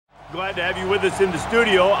Glad to have you with us in the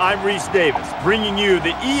studio. I'm Reese Davis, bringing you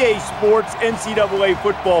the EA Sports NCAA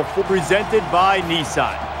football presented by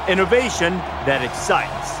Nissan. Innovation that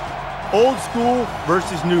excites. Old school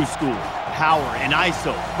versus new school. Power and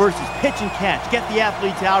ISO versus pitch and catch. Get the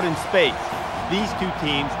athletes out in space. These two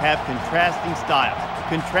teams have contrasting styles,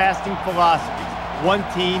 contrasting philosophies. One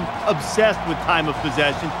team obsessed with time of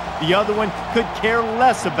possession. The other one could care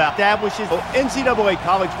less about establishes NCAA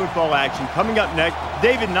college football action coming up next.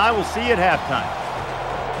 David and I will see you at halftime.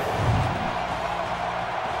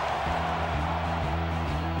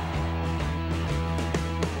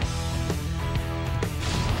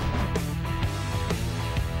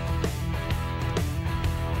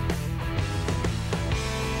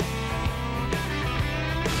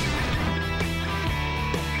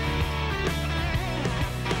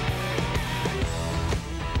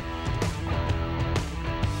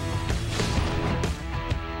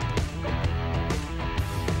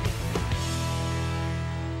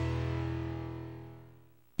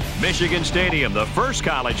 Michigan Stadium, the first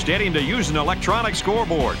college stadium to use an electronic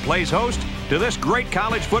scoreboard, plays host to this great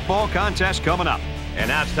college football contest coming up. And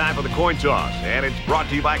now it's time for the coin toss, and it's brought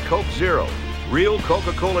to you by Coke Zero. Real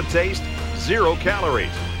Coca-Cola taste, 0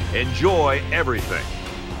 calories. Enjoy everything.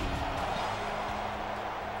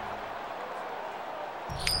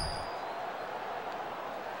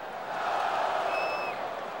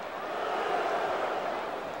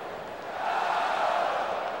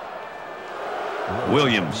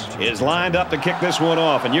 Williams is lined up to kick this one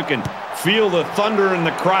off, and you can feel the thunder in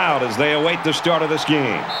the crowd as they await the start of this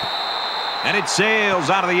game. And it sails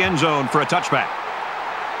out of the end zone for a touchback.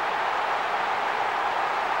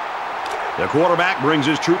 The quarterback brings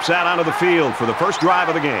his troops out onto the field for the first drive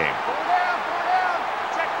of the game.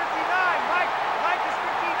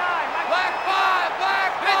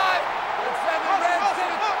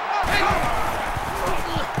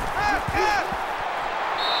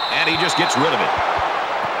 And he just gets rid of it.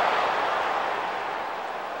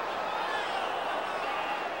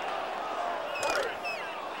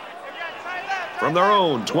 From their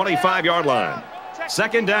own 25-yard line.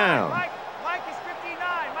 Second down.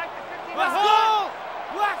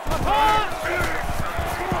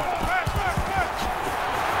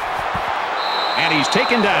 And he's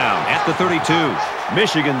taken down at the 32.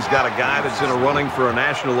 Michigan's got a guy that's in a running for a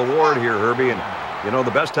national award here, Herbie. And, you know, the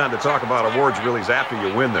best time to talk about awards really is after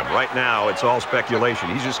you win them. Right now, it's all speculation.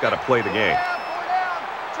 He's just got to play the game.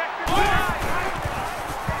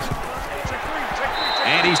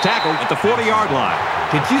 And he's tackled at the 40-yard line.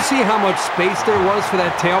 Did you see how much space there was for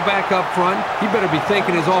that tailback up front? He better be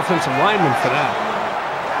thanking his offensive lineman for that.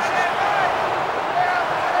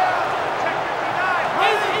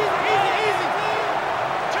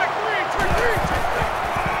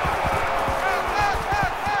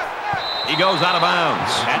 He goes out of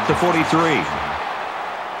bounds at the 43.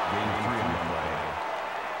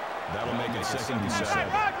 That'll make it second and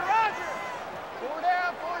 7.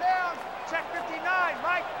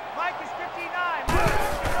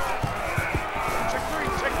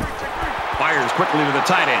 Fires quickly to the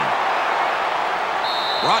tight end.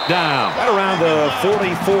 Brought down right around the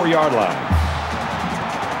 44-yard line.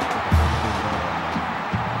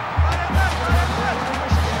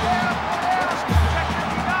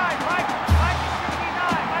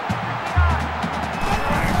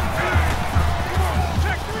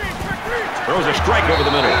 Throws a strike over the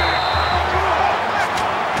middle.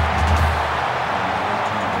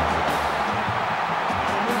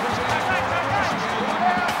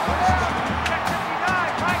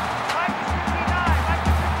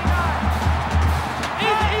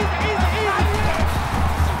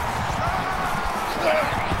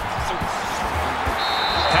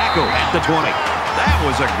 At the 20. That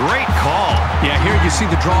was a great call. Yeah, here you see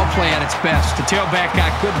the draw play at its best. The tailback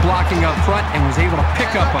got good blocking up front and was able to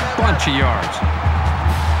pick up a bunch of yards.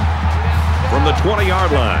 From the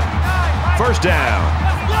 20-yard line. First down.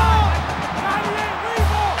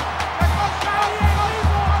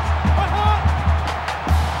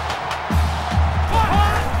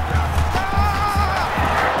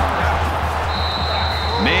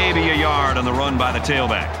 Maybe a yard on the run by the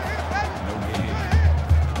tailback.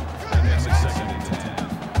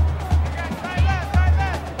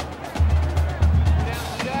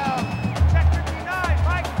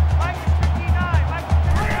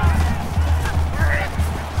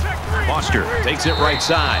 Takes it right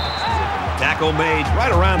side. Tackle made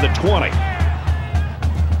right around the 20.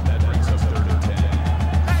 That brings us 3rd and 10.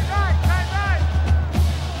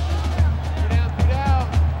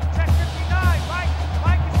 Check 59.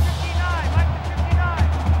 Mike is 59. Mike is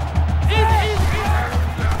 59. Easy.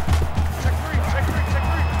 Check 3.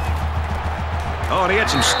 Oh, and he had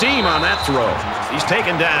some steam on that throw. He's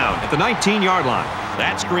taken down at the 19-yard line.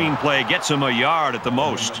 That screen play gets him a yard at the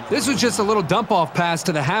most. This was just a little dump-off pass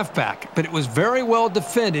to the halfback, but it was very well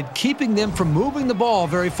defended, keeping them from moving the ball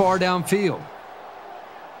very far downfield.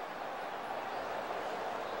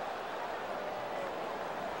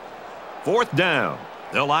 Fourth down.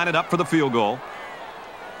 They'll line it up for the field goal.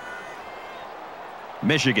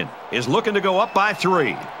 Michigan is looking to go up by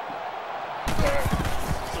 3.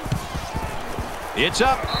 It's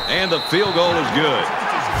up, and the field goal is good.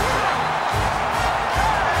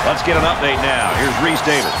 Let's get an update now. Here's Reese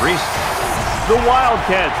Davis. Reese? The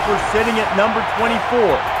Wildcats were sitting at number 24,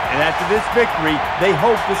 and after this victory, they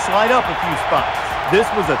hope to slide up a few spots. This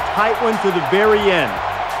was a tight one to the very end.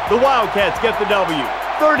 The Wildcats get the W,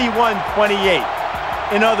 31-28.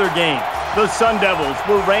 In other games, the Sun Devils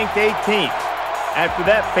were ranked 18th. After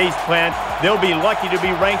that faceplant, they'll be lucky to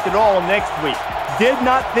be ranked at all next week. Did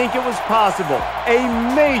not think it was possible. A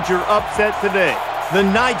major upset today. The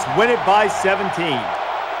Knights win it by 17.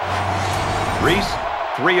 Reese,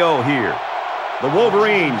 3-0 here. The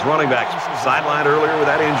Wolverines running back sidelined earlier with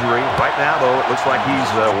that injury. Right now, though, it looks like he's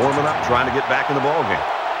warming up, trying to get back in the ballgame.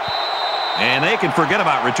 And they can forget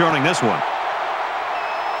about returning this one.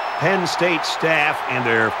 Penn State staff and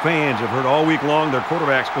their fans have heard all week long their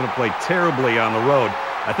quarterback's going to play terribly on the road.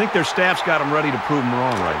 I think their staff's got them ready to prove them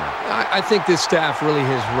wrong right now. I think this staff really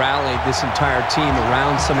has rallied this entire team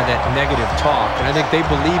around some of that negative talk. And I think they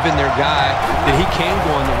believe in their guy, that he can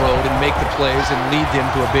go on the road and make the plays and lead them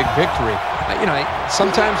to a big victory.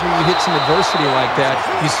 Sometimes when you hit some adversity like that,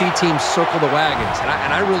 you see teams circle the wagons. And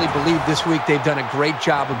I really believe this week they've done a great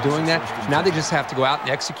job of doing that. Now they just have to go out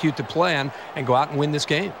and execute the plan and go out and win this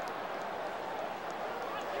game.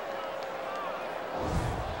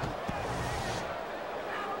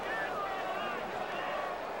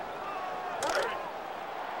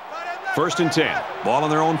 First and 10. Ball on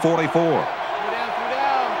their own 44.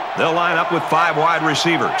 They'll line up with 5 wide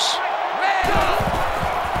receivers.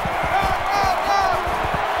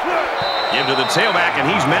 Give to the tailback,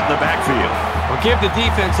 and he's met in the backfield. Well, give the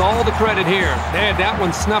defense all the credit here. They had that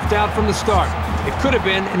one snuffed out from the start. It could have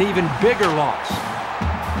been an even bigger loss.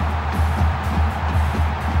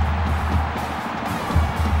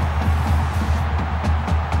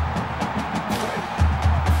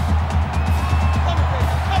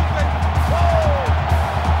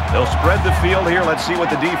 They'll spread the field here. Let's see what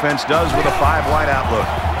the defense does with a 5-wide outlook.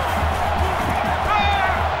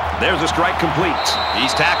 There's a strike complete.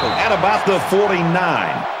 He's tackled at about the 49.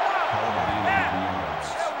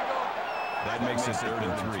 That makes it 3rd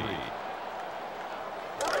and 3.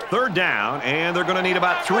 Third down, and they're going to need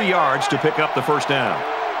about 3 yards to pick up the first down.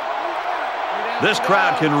 This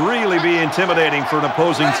crowd can really be intimidating for an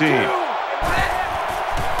opposing team.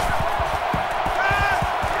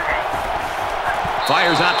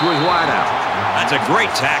 Fires out to his wideout. That's a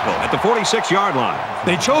great tackle at the 46-yard line.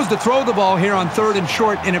 They chose to throw the ball here on 3rd and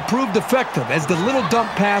short, and it proved effective as the little dump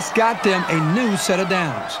pass got them a new set of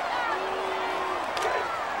downs.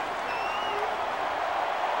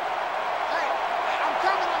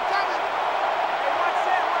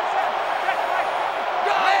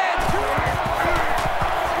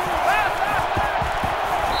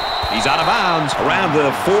 He's out of bounds around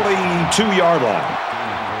the 42-yard line.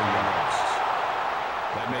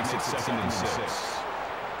 Makes it 2nd and 6.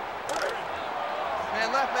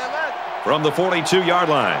 Man left, man left. From the 42-yard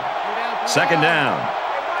line. 2nd down.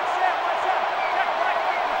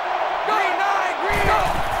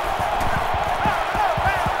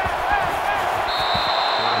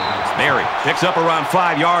 Mary picks up around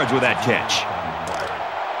 5 yards with that catch.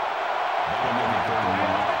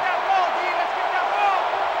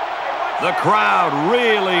 The crowd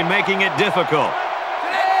really making it difficult.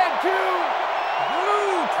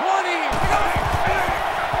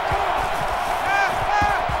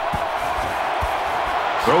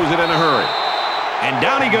 Throws it in a hurry. And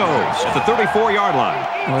down he goes at the 34-yard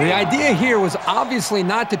line. Well, the idea here was obviously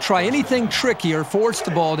not to try anything tricky or force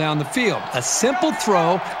the ball down the field. A simple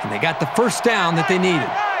throw, and they got the first down that they needed.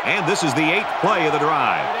 And this is the 8th play of the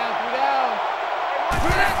drive.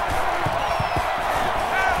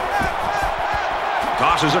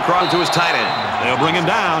 Tosses across to his tight end. They'll bring him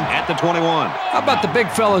down at the 21. How about the big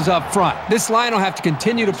fellas up front? This line will have to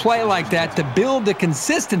continue to play like that to build the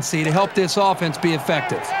consistency to help this offense be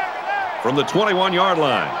effective. From the 21-yard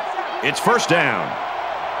line, it's first down.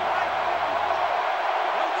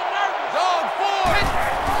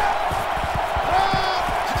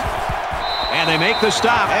 And they make the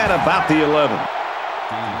stop at about the 11.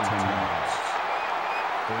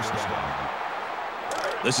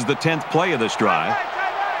 This is the 10th play of this drive.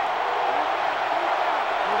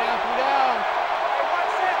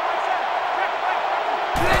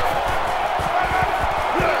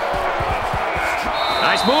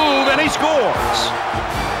 Nice move, and he scores.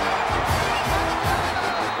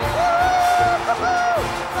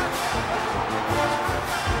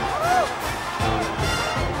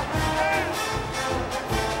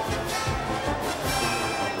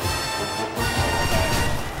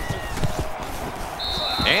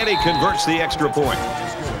 And he converts the extra point.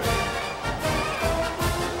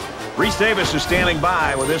 Reese Davis is standing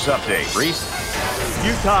by with this update. Reese?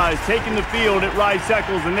 Utah is taking the field at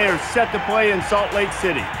Rice-Eccles, and they are set to play in Salt Lake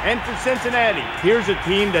City. And for Cincinnati, here's a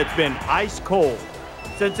team that's been ice cold.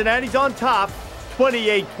 Cincinnati's on top,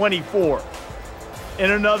 28-24.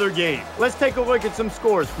 In another game, let's take a look at some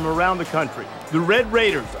scores from around the country. The Red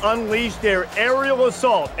Raiders unleash their aerial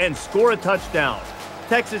assault and score a touchdown.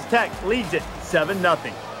 Texas Tech leads it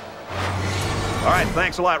 7-0. All right,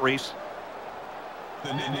 thanks a lot, Reese.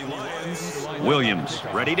 Williams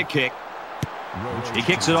ready to kick. He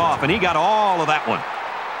kicks it off, and he got all of that one.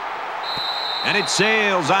 And it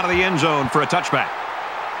sails out of the end zone for a touchback.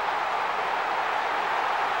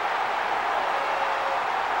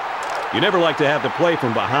 You never like to have to play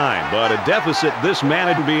from behind, but a deficit this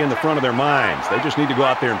managed to be in the front of their minds. They just need to go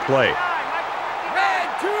out there and play.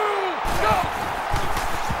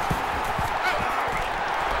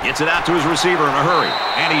 Gets it out to his receiver in a hurry,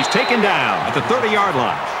 and he's taken down at the 30-yard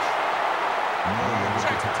line.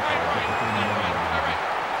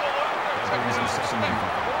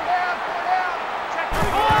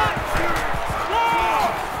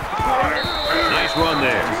 Nice run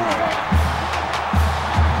there.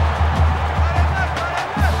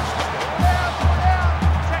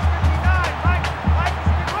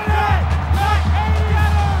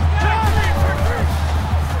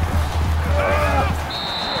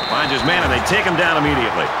 Finds his man, and they take him down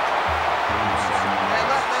immediately.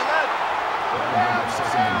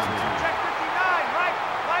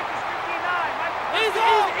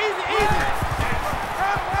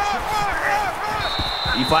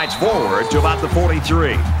 He fights forward to about the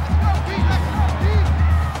 43.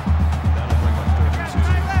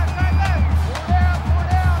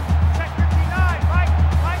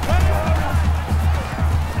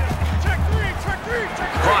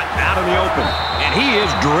 Caught out in the open, and he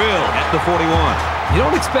is drilled at the 41. You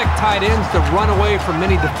don't expect tight ends to run away from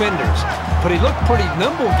many defenders, but he looked pretty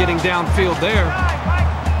nimble getting downfield there.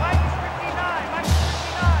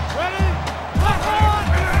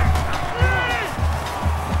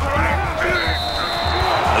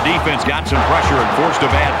 Defense got some pressure and forced a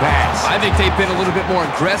bad pass. I think they've been a little bit more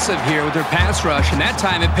aggressive here with their pass rush, and that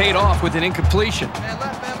time it paid off with an incompletion.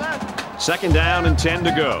 Second down and 10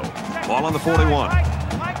 to go. Ball on the 41.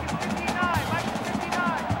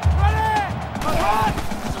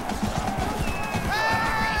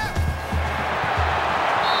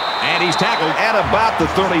 And he's tackled at about the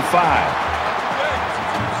 35.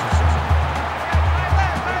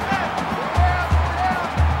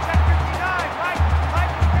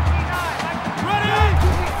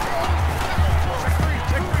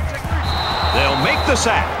 The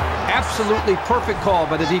sack. Absolutely perfect call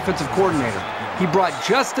by the defensive coordinator. He brought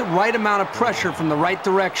just the right amount of pressure from the right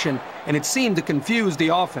direction, and it seemed to confuse the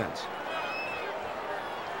offense.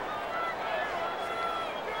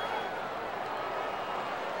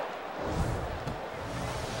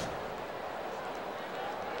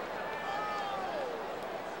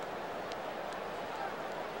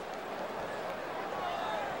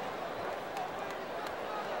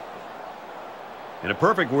 In a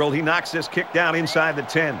perfect world, he knocks this kick down inside the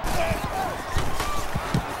 10.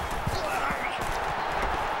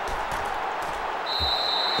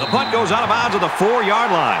 The punt goes out of bounds at the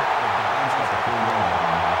 4-yard line.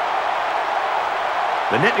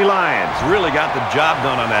 The Nittany Lions really got the job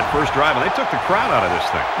done on that first drive, and they took the crowd out of this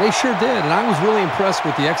thing. They sure did, and I was really impressed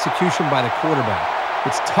with the execution by the quarterback.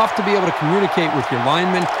 It's tough to be able to communicate with your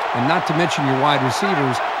linemen, and not to mention your wide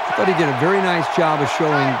receivers. I thought he did a very nice job of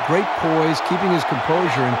showing great poise, keeping his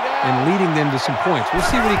composure, and leading them to some points. We'll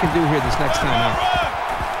see what he can do here this next time out.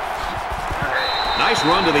 Nice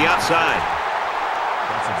run to the outside.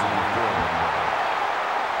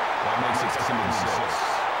 That makes it 2nd and 6.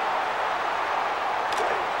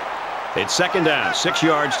 It's second down, 6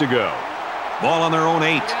 yards to go. Ball on their own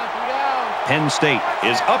 8. Penn State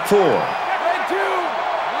is up 4.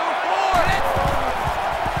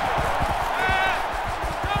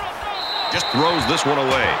 Just throws this one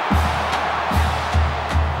away.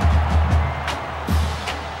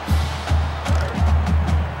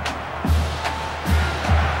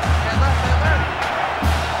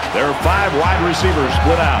 There are 5 wide receivers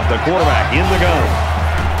split out. The quarterback in the gun.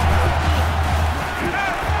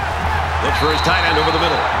 Looks for his tight end over the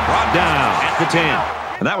middle. Brought down at the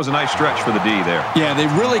 10. And that was a nice stretch for the D there. Yeah, they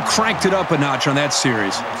really cranked it up a notch on that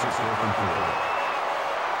series.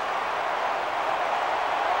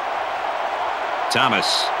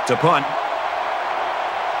 Thomas to punt.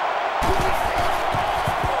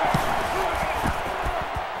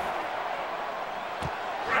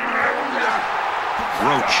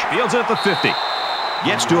 Roach fields it at the 50.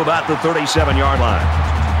 Gets to about the 37-yard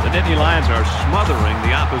line. The Nittany Lions are smothering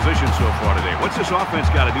the opposition so far today. What's this offense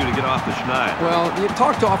got to do to get off the schneid? Well, you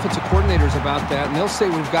talk to offensive coordinators about that, and they'll say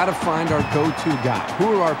we've got to find our go-to guy.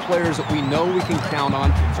 Who are our players that we know we can count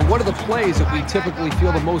on? And what are the plays that we typically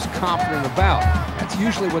feel the most confident about? That's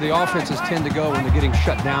usually where the offenses tend to go when they're getting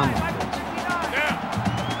shut down like this.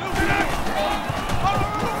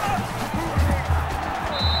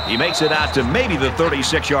 He makes it out to maybe the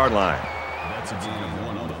 36-yard line. That's a gain of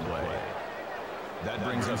 1 on the play. That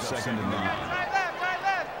brings up 2nd and 9. Right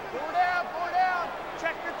left. Four down.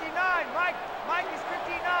 Check 59. Mike is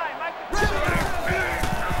 59. Mike is 59.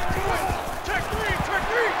 Check three.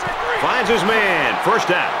 Finds his man.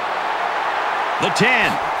 First down. The 10.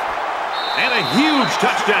 And a huge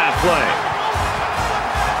touchdown play.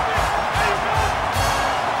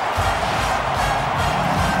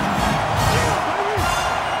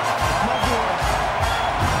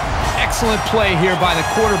 Excellent play here by the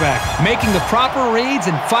quarterback, making the proper reads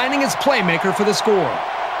and finding his playmaker for the score.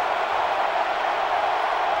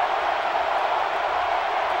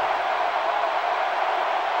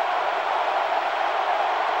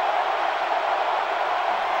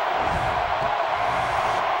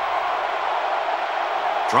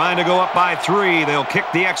 Trying to go up by 3. They'll kick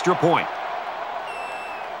the extra point.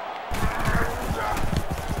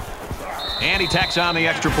 And he tacks on the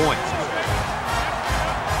extra point.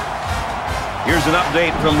 Here's an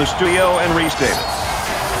update from the studio and Reese Davis.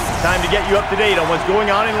 Time to get you up to date on what's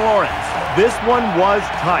going on in Lawrence. This one was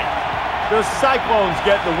tight. The Cyclones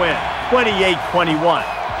get the win, 28-21.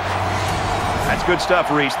 That's good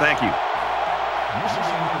stuff, Reese. Thank you.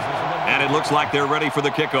 And it looks like they're ready for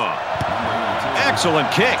the kickoff.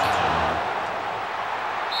 Excellent kick.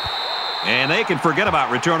 And they can forget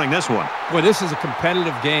about returning this one. Well, this is a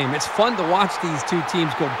competitive game. It's fun to watch these two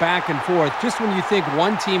teams go back and forth. Just when you think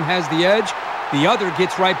one team has the edge, the other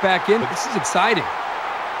gets right back in. This is exciting.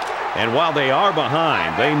 And while they are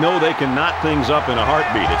behind, they know they can knot things up in a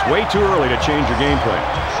heartbeat. It's way too early to change your game plan.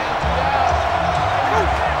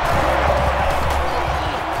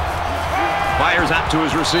 Fires out to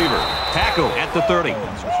his receiver. Tackle at the 30.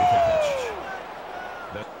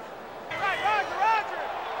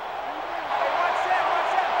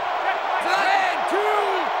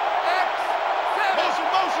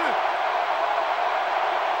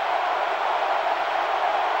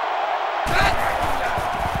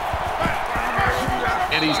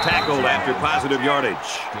 And he's tackled after positive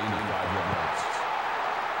yardage.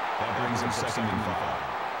 That brings him 2nd and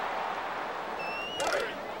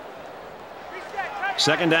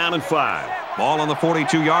 5. 2nd down and 5. Ball on the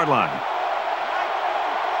 42-yard line.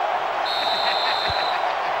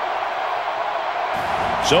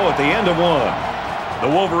 So at the end of 1,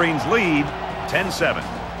 the Wolverines lead 10-7.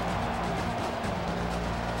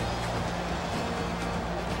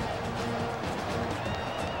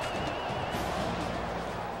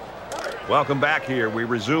 Welcome back here. We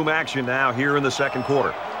resume action now here in the 2nd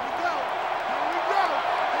quarter.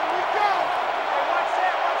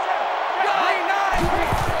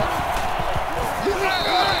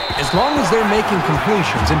 As long as they're making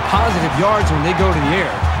completions and positive yards when they go to the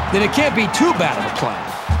air, then it can't be too bad of a play.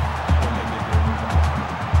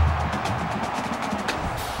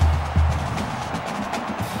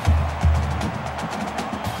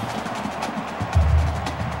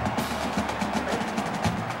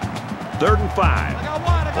 Third and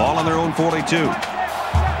 5. Ball on their own 42.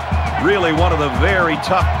 Really one of the very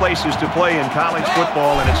tough places to play in college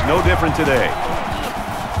football, and it's no different today.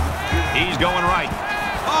 He's going right.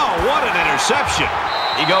 Oh, what an interception.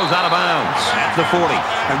 He goes out of bounds at the 40.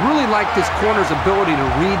 I really like this corner's ability to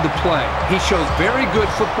read the play. He shows very good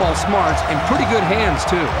football smarts and pretty good hands,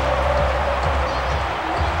 too.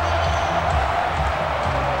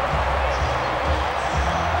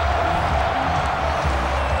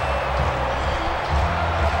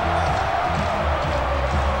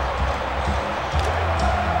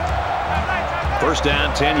 First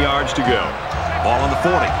down, 10 yards to go. Ball on the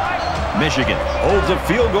 40. Michigan holds a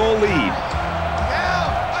field goal lead.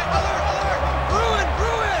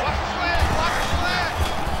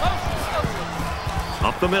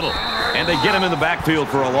 Up the middle. And they get him in the backfield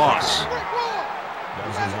for a loss. That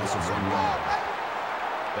was a loss of 1 yard.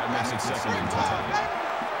 That makes it 2nd and 10.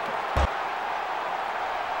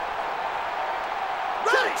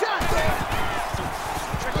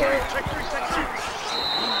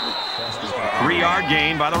 3-yard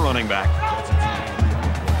gain by the running back.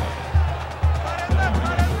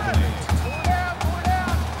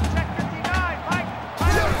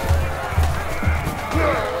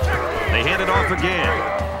 They hand it off again.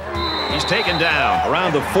 He's taken down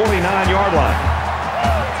around the 49-yard line.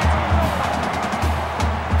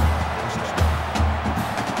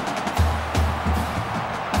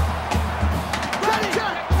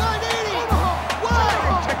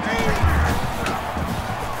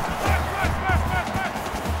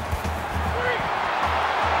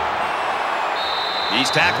 He's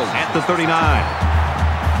tackled at the 39.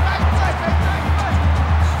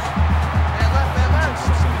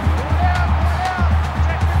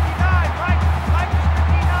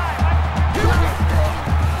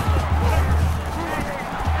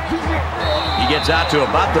 He gets out to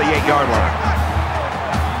about the 8-yard line.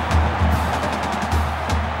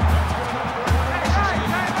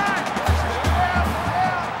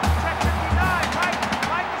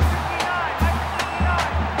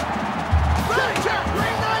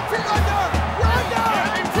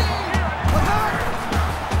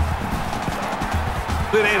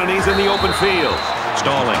 And he's in the open field.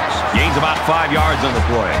 Stallings gains about 5 yards on the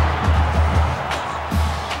play.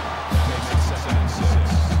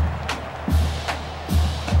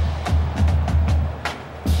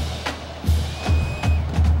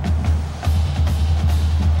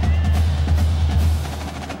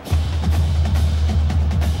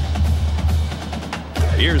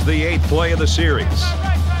 Here's the 8th play of the series.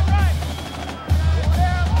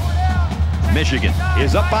 Michigan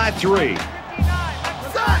is up by 3.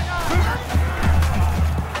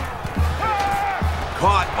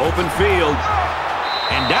 Caught, open field,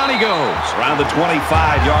 and down he goes around the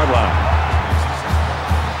 25-yard line.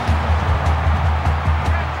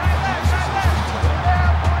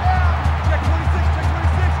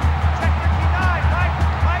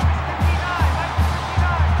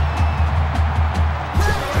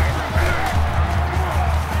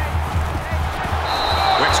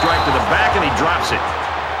 Quick strike to the back, and he drops it.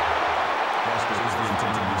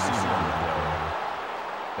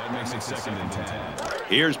 That makes it 2nd and 10.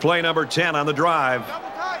 Here's play number 10 on the drive. Double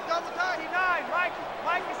tight, 59. Mike is 59.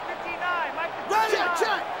 Mike is 59. Ready,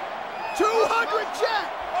 check. 200,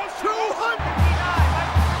 check. 200.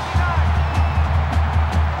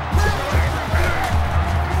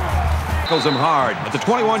 Tackles him hard at the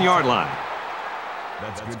 21-yard line.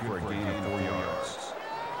 That's good for a gain of 4 yards.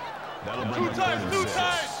 That'll bring up 3rd and 6.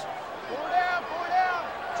 Four down.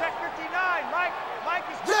 Check 59. Mike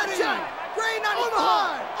is 59. Ready, check. Green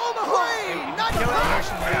 95. Green 95.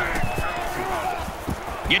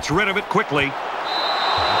 Gets rid of it quickly.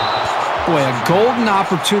 Boy, a golden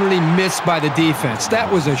opportunity missed by the defense. That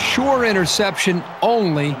was a sure interception,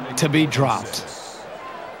 only to be dropped.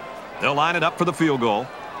 They'll line it up for the field goal.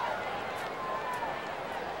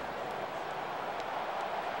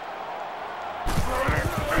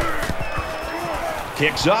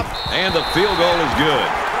 Kicks up, and the field goal is good.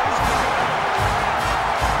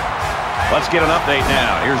 Let's get an update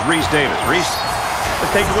now. Here's Reese Davis. Reese.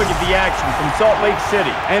 Let's take a look at the action from Salt Lake City.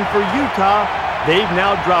 And for Utah, they've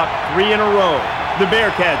now dropped 3 in a row. The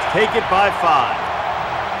Bearcats take it by 5.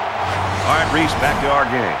 All right, Reese, back to our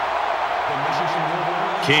game.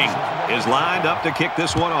 King is lined up to kick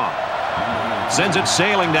this one off. Sends it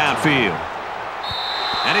sailing downfield.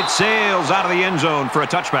 And it sails out of the end zone for a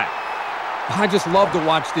touchback. I just love to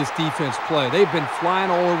watch this defense play. They've been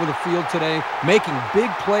flying all over the field today, making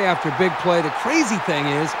big play after big play. The crazy thing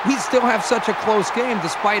is, we still have such a close game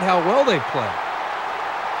despite how well they play.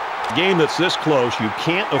 A game that's this close, you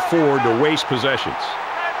can't afford to waste possessions.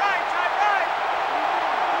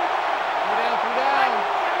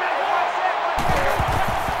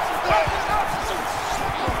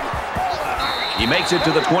 He makes it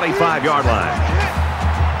to the 25-yard line.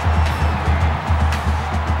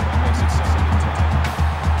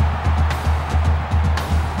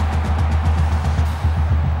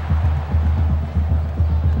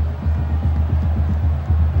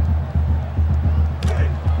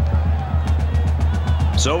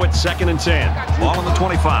 So it's 2nd and 10. Ball on the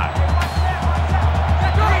 25.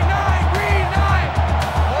 Green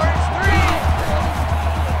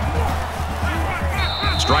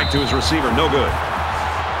 9. Strike to his receiver, no good.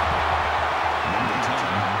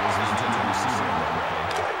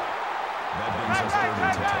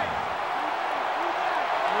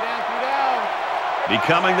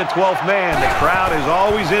 Becoming the 12th man. The crowd is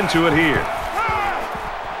always into it here.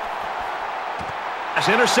 That's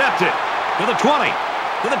intercepted to the 20.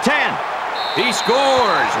 To the 10. He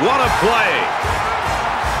scores. What a play.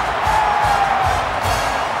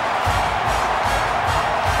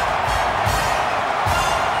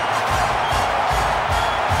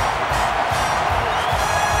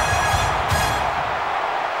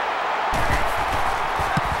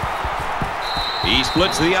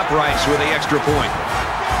 splits the uprights with the extra point.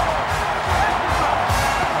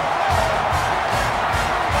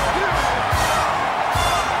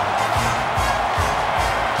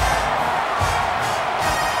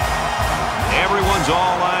 Everyone's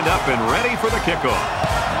all lined up and ready for the kickoff.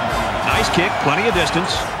 Nice kick, plenty of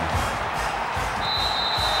distance.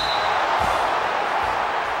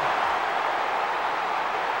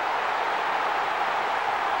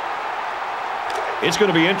 It's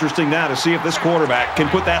going to be interesting now to see if this quarterback can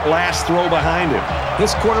put that last throw behind him.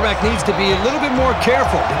 This quarterback needs to be a little bit more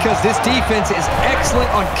careful because this defense is excellent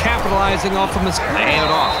on capitalizing off of mistakes. They hand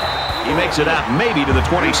it off. He makes it out maybe to the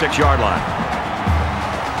 26-yard line.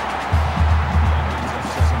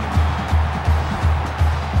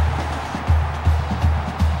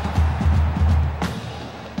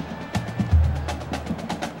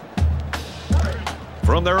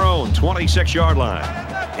 From their own 26-yard line,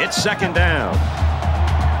 it's second down.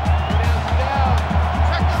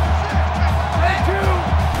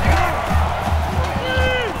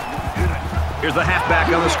 Here's the halfback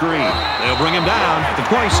on the screen. They'll bring him down at the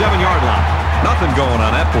 27-yard line. Nothing going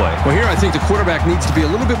on that play. Well, here I think the quarterback needs to be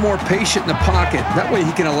a little bit more patient in the pocket. That way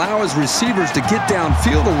he can allow his receivers to get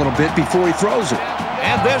downfield a little bit before he throws it.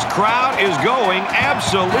 And this crowd is going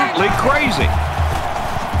absolutely crazy.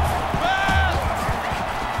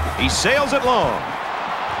 He sails it long.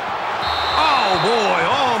 Oh, boy,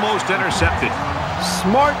 almost intercepted.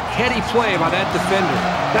 Smart, heady play by that defender.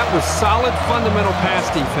 That was solid, fundamental pass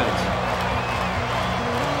defense.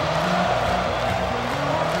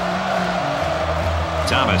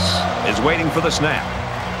 Thomas is waiting for the snap.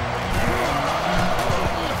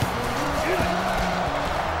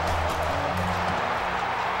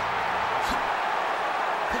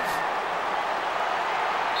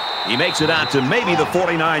 He makes it out to maybe the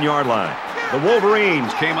 49-yard line. The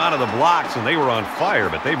Wolverines came out of the blocks, and they were on fire,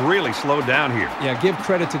 but they've really slowed down here. Yeah, give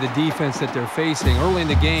credit to the defense that they're facing. Early in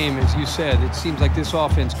the game, as you said, it seems like this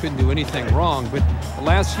offense couldn't do anything wrong, but the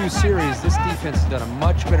last few series, this defense has done a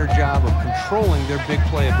much better job of controlling their big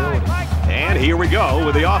play ability. And here we go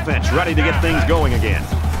with the offense ready to get things going again.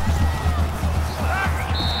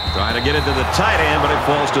 Trying to get it to the tight end, but it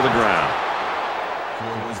falls to the ground.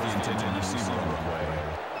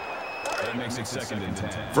 Second and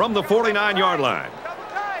 10. From the 49-yard line,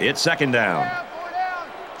 it's second down.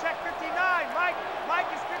 Check 59. Mike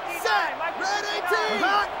is 59. Set. Mike is Red 59. 18.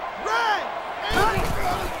 Hot. Red.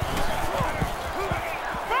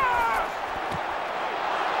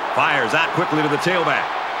 Fires out quickly to the tailback.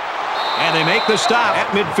 And they make the stop at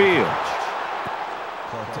midfield.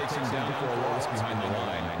 Clark takes him down for a loss behind the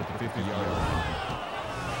line at the 50-yard line.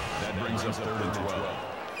 That brings us 3rd and 12.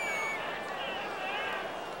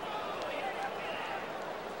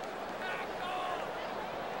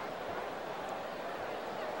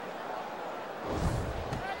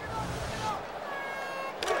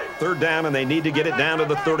 Third down, and they need to get it down to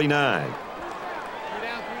the 39. 3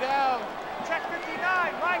 down. Check 59.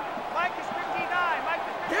 Mike is 59. Mike is 59.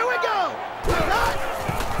 Here we go.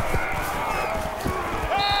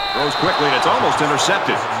 Throws quickly, and it's almost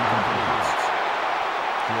intercepted.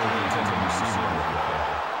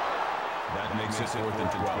 That makes it 4th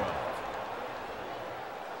and 12.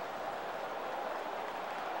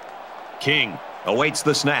 King awaits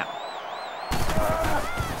the snap.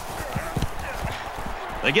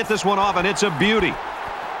 They get this one off, and it's a beauty.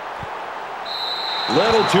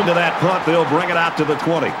 Little tune to that punt. They'll bring it out to the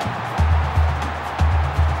 20.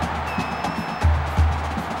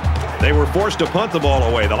 They were forced to punt the ball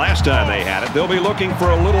away the last time they had it. They'll be looking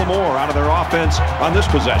for a little more out of their offense on this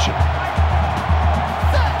possession.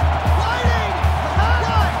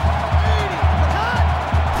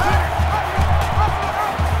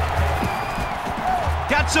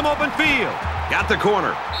 Got some open field. Got the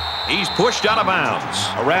corner. He's pushed out of bounds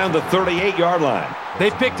around the 38-yard line.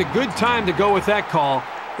 They picked a good time to go with that call.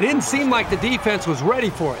 It didn't seem like the defense was ready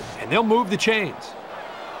for it, and they'll move the chains.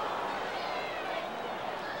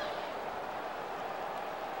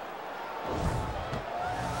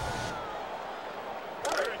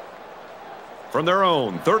 From their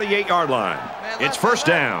own 38-yard line, it's first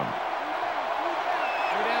down. 3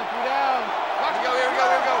 down. Watch it go. Here we go.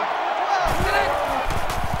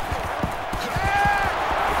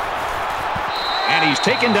 And he's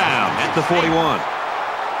taken down at the 41.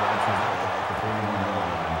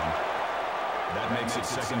 That makes it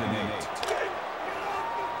 2nd and 8.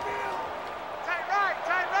 Tight right.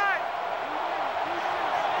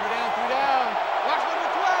 3 down. Watch number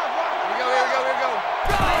 12. Here we go.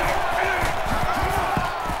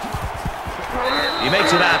 He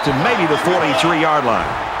makes it out to maybe the 43-yard line.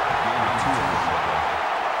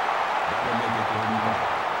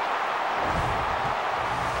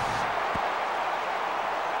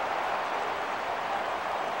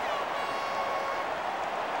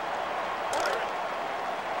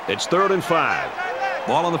 It's 3rd and 5.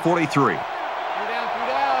 Ball on the 43.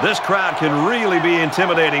 This crowd can really be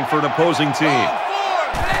intimidating for an opposing team.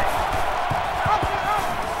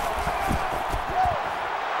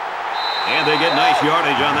 And they get nice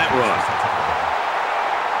yardage on that run.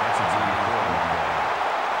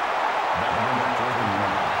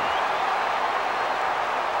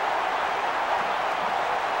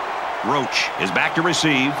 Roach is back to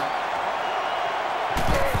receive.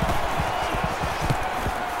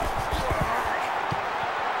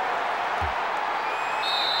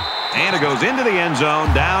 And it goes into the end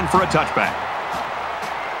zone, down for a touchback.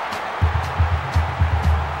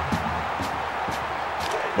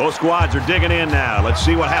 Both squads are digging in now. Let's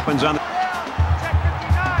see what happens on the... Check 59.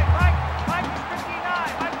 Mike is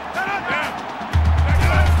 59. Mike,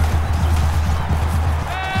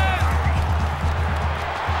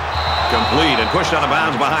 complete and pushed out of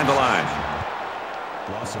bounds behind the line.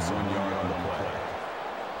 Loss of 1 yard on the play.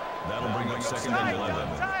 That'll bring up 2nd and 11.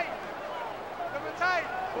 Number tight.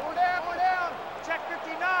 We're down. Check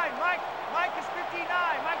 59. Mike is 59.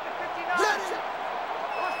 Mike to 59. Twist.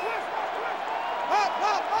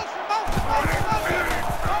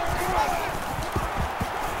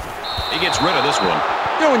 He gets rid of this one.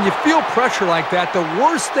 You know, when you feel pressure like that, the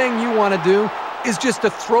worst thing you want to do is just to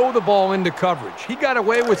throw the ball into coverage. He got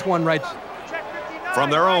away with one right from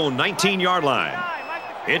their own 19-yard line.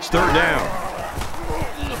 It's 3rd down.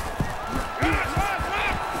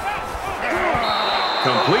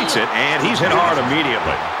 Completes it, and he's hit hard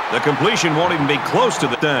immediately. The completion won't even be close to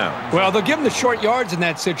the down. Well, they'll give him the short yards in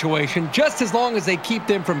that situation, just as long as they keep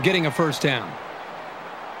them from getting a first down.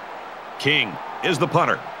 King is the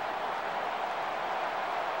punter.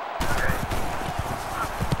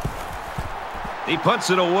 He punts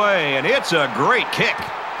it away, and it's a great kick.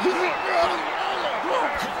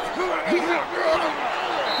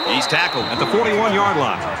 He's tackled at the 41-yard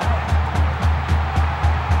line.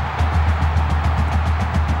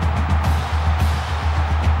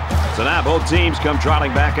 So now both teams come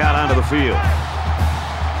trotting back out onto the field.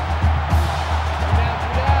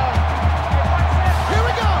 Here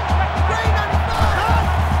we go. Rain on the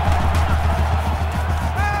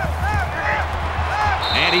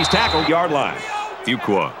And he's tackled yard line.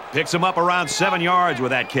 Fuqua picks him up around 7 yards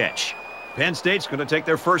with that catch. Penn State's going to take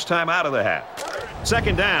their first time out of the half.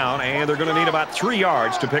 2nd down, and they're going to need about 3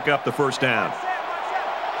 yards to pick up the first down.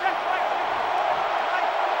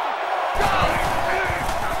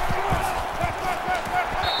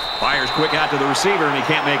 Fires quick out to the receiver, and he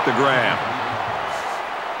can't make the grab.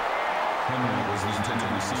 Henry was the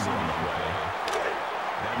intended receiver on the play.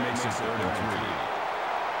 That makes it 3rd and 3.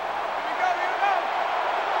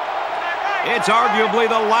 It's arguably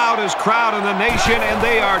the loudest crowd in the nation, and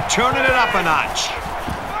they are turning it up a notch.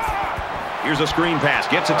 Here's a screen pass,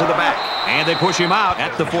 gets it to the back, and they push him out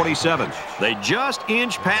at the 47. They just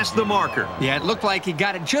inch past the marker. Yeah, it looked like he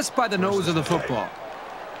got it just by the nose of the football.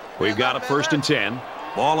 We've got a 1st and 10.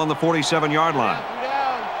 Ball on the 47-yard line.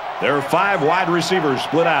 There are 5 wide receivers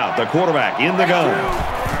split out. The quarterback in the gun.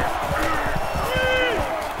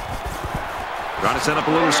 Trying to set up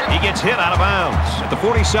a little. He gets hit out of bounds at the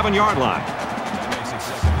 47-yard line. That makes it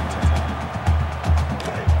 2nd and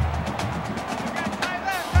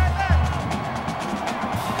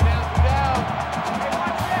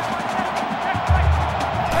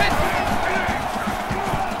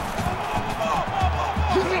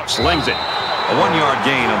 10. Slings it. A 1-yard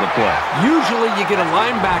gain on the play. Usually you get a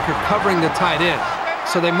linebacker covering the tight end,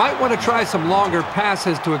 so they might want to try some longer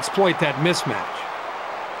passes to exploit that mismatch.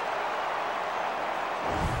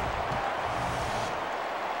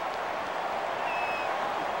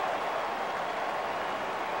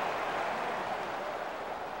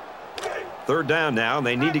 Third down now, and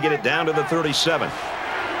they need to get it down to the 37.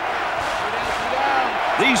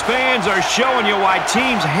 These fans are showing you why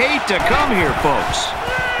teams hate to come here, folks.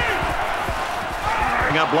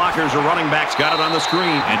 Up blockers or running backs got it on the screen,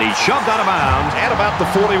 and he shoved out of bounds at about the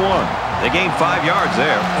 41. They gained 5 yards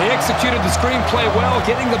there. They executed the screenplay well,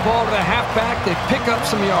 getting the ball to the halfback to pick up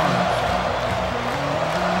some yards.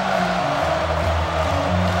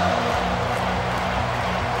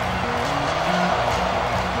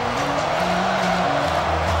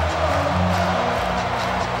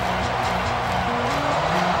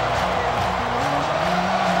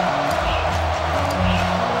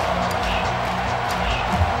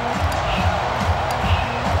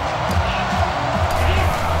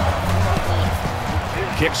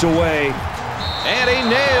 Kicks away, and he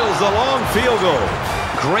nails the long field goal.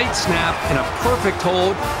 Great snap and a perfect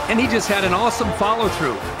hold, and he just had an awesome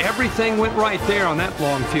follow-through. Everything went right there on that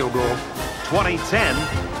long field goal. 20-10,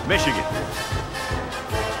 Michigan.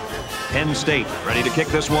 Penn State ready to kick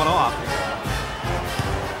this one off.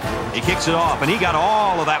 He kicks it off, and he got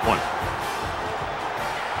all of that one.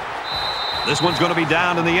 This one's going to be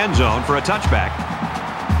down in the end zone for a touchback.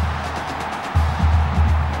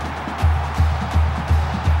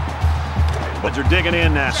 But they're digging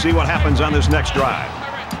in now. See what happens on this next drive.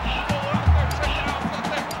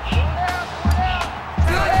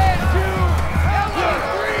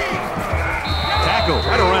 Tackle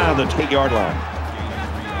right around the 8-yard line.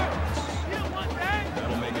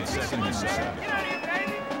 That'll make it 2nd and 7.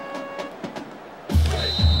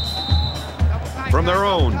 From their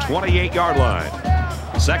own 28-yard line.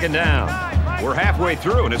 2nd down. We're halfway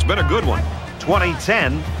through, and it's been a good one.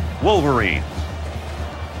 20-10 Wolverines.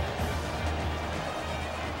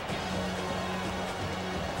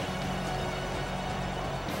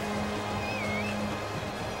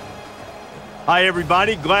 Hi,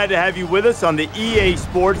 everybody. Glad to have you with us on the EA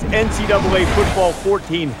Sports NCAA Football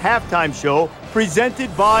 14 halftime show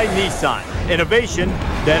presented by Nissan. Innovation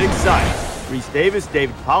that excites. Reese Davis,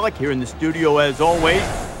 David Pollack here in the studio as always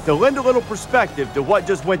to lend a little perspective to what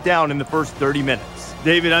just went down in the first 30 minutes.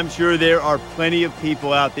 David, I'm sure there are plenty of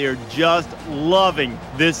people out there just loving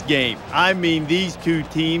this game. I mean, these two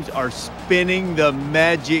teams are spinning the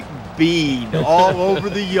magic bean all over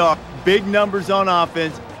the yard. Big numbers on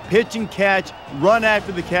offense. Pitch and catch, run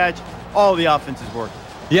after the catch, all the offense is working.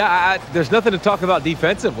 Yeah, there's nothing to talk about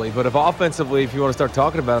defensively, but if offensively, if you want to start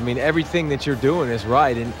talking about it, I mean, everything that you're doing is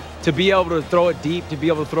right. And to be able to throw it deep, to be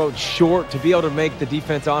able to throw it short, to be able to make the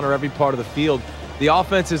defense honor every part of the field, the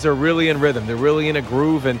offenses are really in rhythm. They're really in a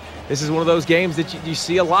groove, and this is one of those games that you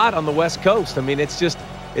see a lot on the West Coast. I mean, it seems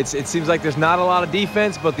like there's not a lot of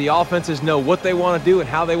defense, but the offenses know what they want to do and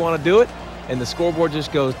how they want to do it. And the scoreboard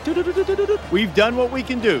just goes doo-doo-doo-doo-doo-doo. We've done what we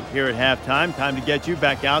can do here at halftime. Time to get you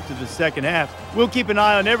back out to the second half. We'll keep an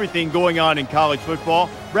eye on everything going on in college football.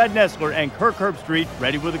 Brad Nessler and Kirk Herbstreit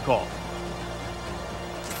ready with a call.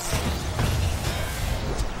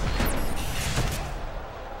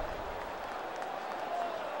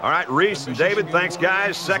 All right, Reese and David, thanks,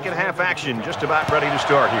 guys. Second half action just about ready to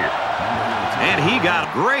start here. And he got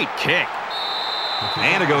a great kick.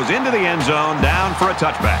 And it goes into the end zone, down for a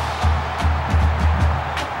touchback.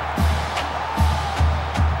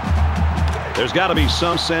 There's got to be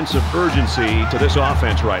some sense of urgency to this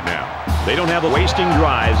offense right now. They don't have the wasting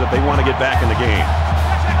drives if they want to get back in the game.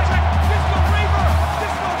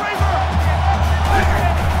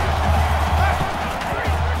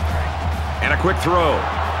 And a quick throw.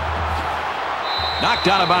 Knocked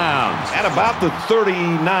out of bounds at about the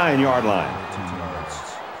 39-yard line.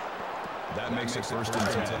 That makes it 1st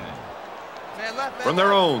and 10. From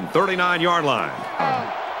their own 39-yard line.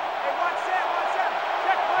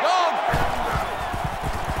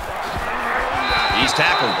 He's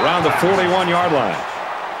tackled around the 41-yard line.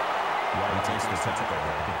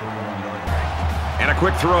 And a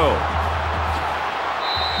quick throw.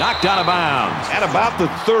 Knocked out of bounds at about the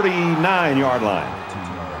 39-yard line.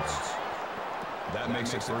 That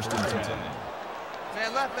makes it 1st and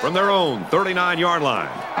 10. From their own 39-yard line.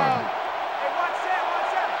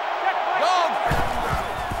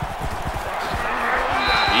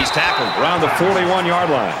 He's tackled around the 41-yard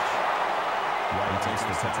line.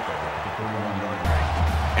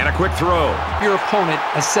 And a quick throw. Your opponent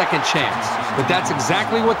a second chance. But that's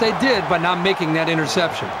exactly what they did by not making that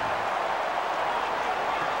interception.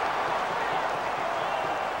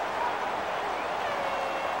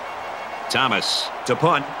 Thomas to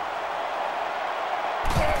punt.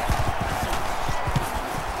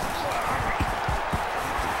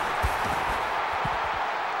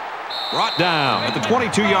 Brought down at the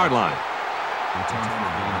 22-yard line.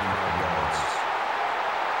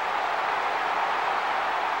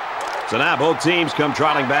 So now both teams come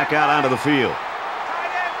trotting back out onto the field.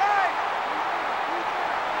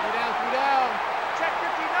 Check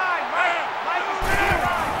 59,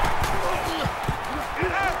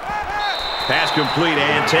 Pass complete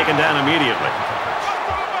and taken down immediately.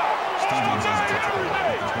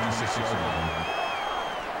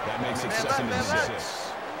 That makes it 2nd and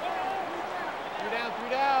 6. Three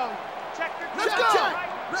down. Check 59. Let's go.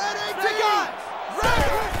 Ready, take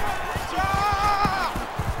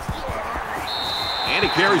And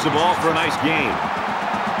he carries the ball for a nice gain.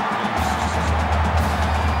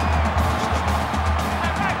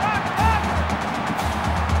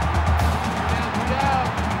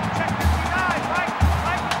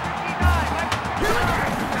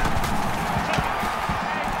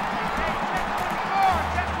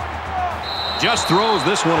 Just throws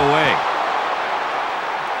this one away.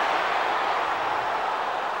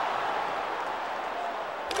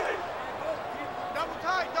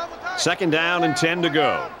 Second down and 10 to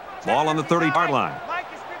go. Ball on the 30-yard line. Mike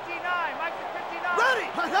is 59. Mike is 59. Ready.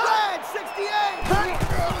 Red 68.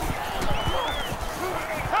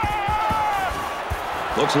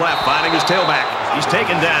 Looks left, finding his tailback. He's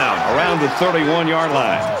taken down around the 31-yard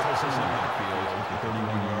line.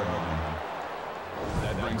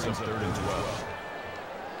 That brings up 3rd and 12.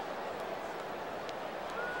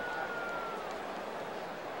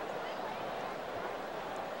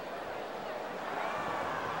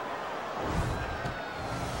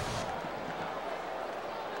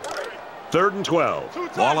 Third and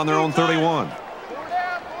 12. Ball on their own 31. 4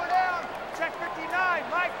 down. Check 59.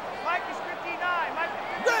 Mike is 59. Mike is 59.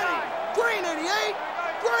 Ready. Green 88.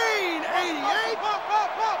 Green 88.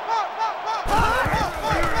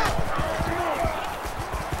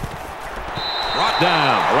 Brought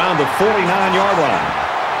down around the 49-yard line.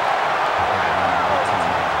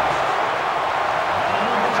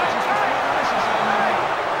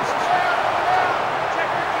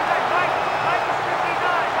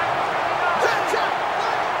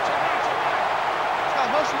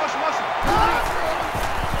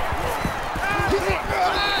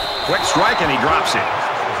 Quick strike, and he drops it.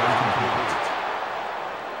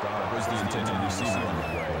 Was the intended receiver on the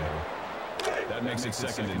play. That makes it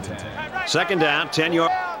 2nd and 10. Second down,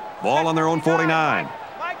 10-yard. Ball on their own 49.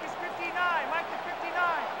 Mike is 59. Mike is 59.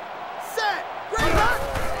 Set. Green hot.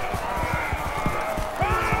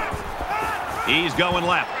 He's going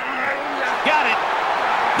left. Got it.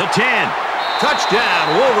 The 10.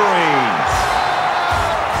 Touchdown, Wolverines.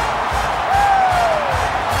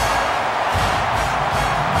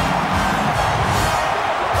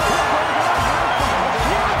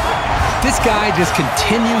 This guy just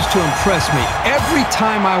continues to impress me. Every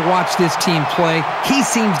time I watch this team play, he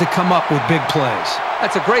seems to come up with big plays.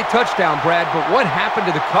 That's a great touchdown, Brad, but what happened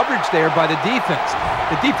to the coverage there by the defense?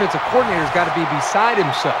 The defensive coordinator's got to be beside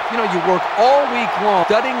himself. You know, you work all week long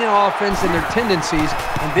studying the offense and their tendencies,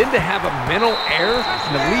 and then to have a mental error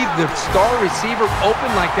and to leave the star receiver open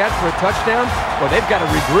like that for a touchdown, well, they've got to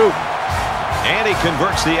regroup. And he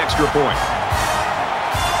converts the extra point.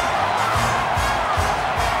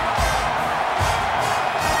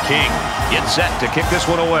 King gets set to kick this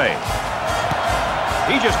one away.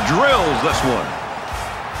 He just drills this one.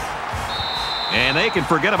 And they can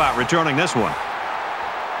forget about returning this one.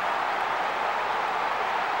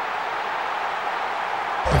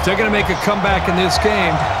 If they're going to make a comeback in this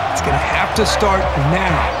game, it's going to have to start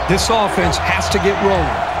now. This offense has to get rolling.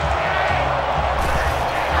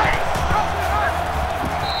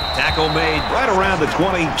 Tackle made right around the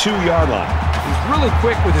 22-yard line. He's really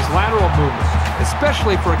quick with his lateral movement,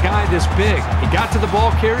 especially for a guy this big. He got to the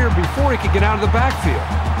ball carrier before he could get out of the backfield.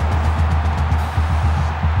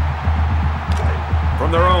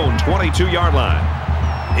 From their own 22-yard line,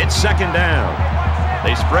 it's 2nd down.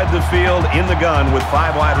 They spread the field in the gun with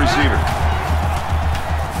 5 wide receivers.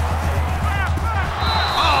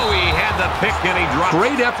 Oh, he had the pick and he dropped.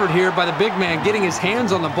 Great effort here by the big man getting his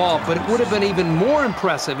hands on the ball, but it would have been even more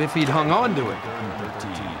impressive if he'd hung on to it.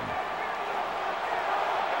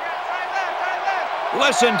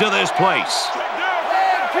 Listen to this place.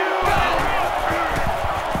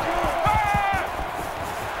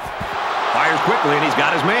 Fires quickly, and he's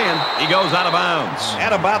got his man. He goes out of bounds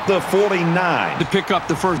at about the 49. To pick up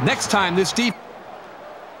the first. Next time, this defense.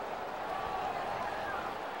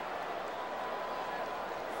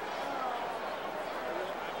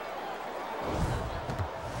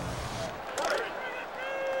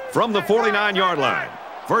 From the 49-yard line,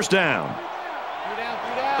 first down.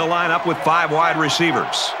 The lineup with 5 wide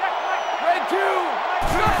receivers.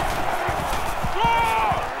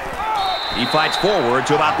 He fights forward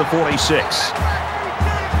to about the 46.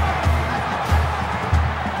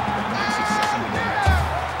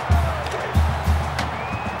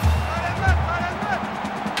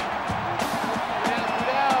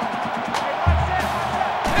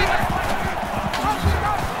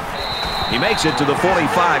 He makes it to the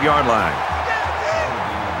 45-yard line.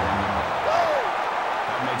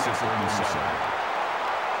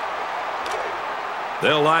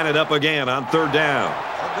 They'll line it up again on 3rd down.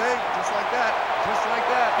 Okay, just like that. Just like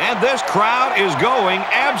that. And this crowd is going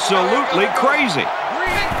absolutely crazy.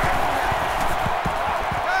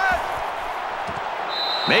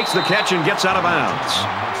 Makes the catch and gets out of bounds.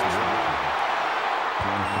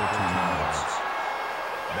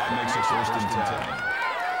 That makes it 1st and 10.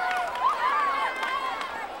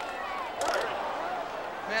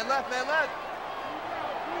 Man left, man left.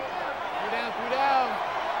 3 down.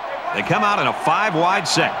 They come out in a 5-wide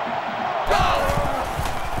set.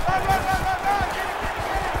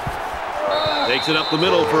 Takes it up the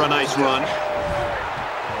middle for a nice run. That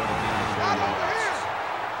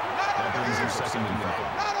brings him 2nd and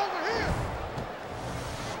 5.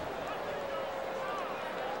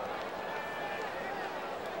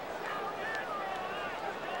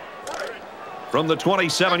 From the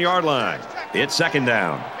 27-yard line, it's second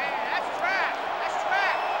down. That's track. That's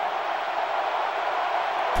track.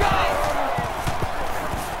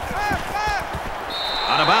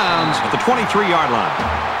 Out of bounds at the 23-yard line.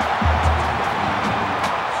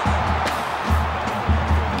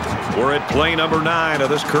 We're at play number 9 of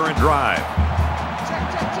this current drive.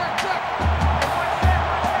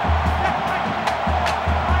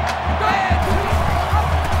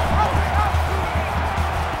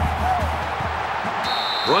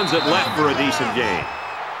 Runs it left for a decent gain.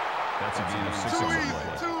 That's a gain of 6 on the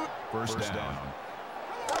play. First down.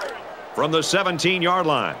 From the 17-yard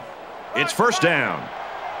line, it's first down.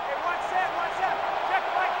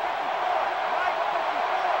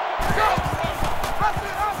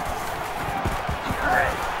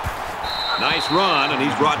 Nice run, and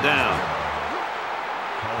he's brought down.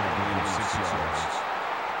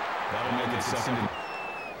 That'll make it second.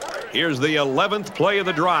 Here's the 11th play of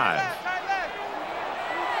the drive.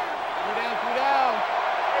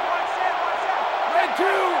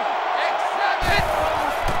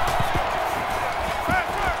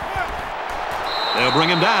 They'll bring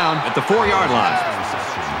him down at the 4-yard line.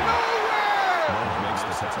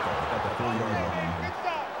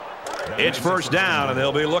 It's first down, and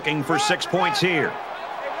they'll be looking for 6 points here.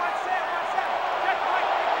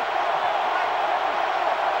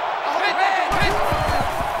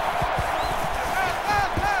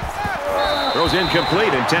 Throws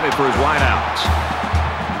incomplete, intended for his wideouts.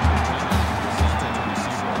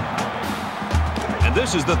 And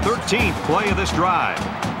this is the 13th play of this drive.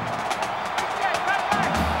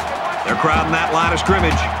 They're crowding that line of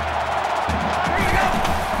scrimmage.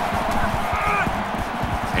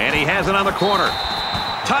 And he has it on the corner.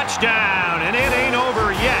 Touchdown, and it ain't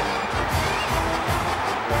over yet.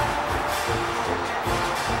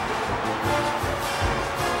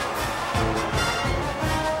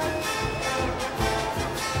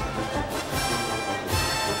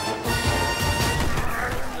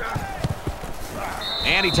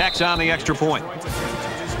 And he tacks on the extra point.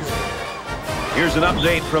 Here's an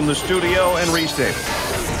update from the studio and Reese Davis.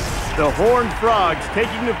 The Horned Frogs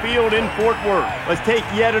taking the field in Fort Worth. Let's take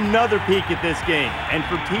yet another peek at this game. And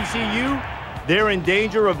for TCU, they're in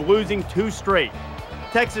danger of losing 2 straight.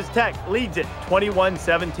 Texas Tech leads it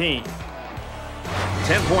 21-17.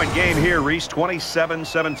 10-point game here, Reese,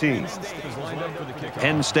 27-17.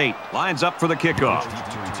 Penn State lines up for the kickoff.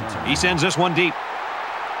 He sends this one deep.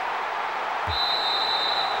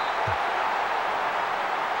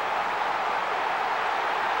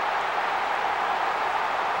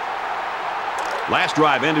 Last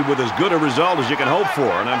drive ended with as good a result as you can hope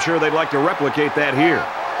for, and I'm sure they'd like to replicate that here.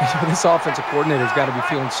 This offensive coordinator's got to be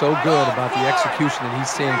feeling so good about the execution that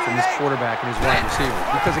he's seeing from his quarterback and his wide receivers.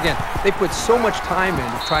 Because, again, they put so much time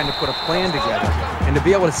into trying to put a plan together, and to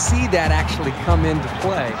be able to see that actually come into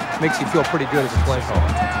play makes you feel pretty good as a play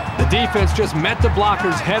caller. The defense just met the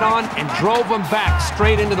blockers head on and drove them back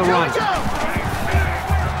straight into the run.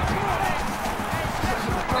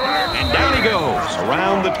 And down he goes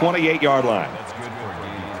around the 28-yard line.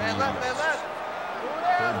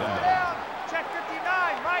 Check 59.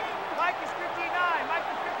 Mike is 59. Mike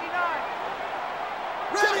is 59.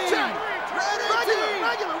 Ready.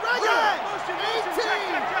 Regular. 18.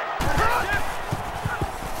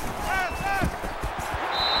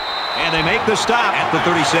 And they make the stop at the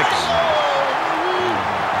 36.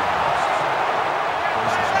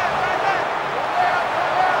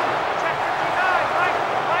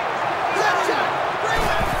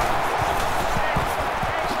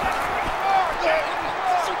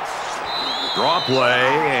 Draw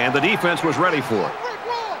play, and the defense was ready for it.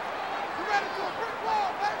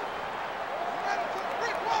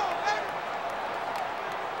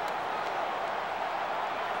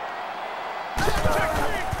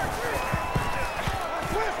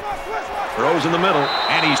 Throws in the middle,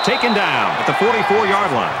 and he's taken down at the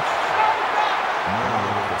 44-yard line.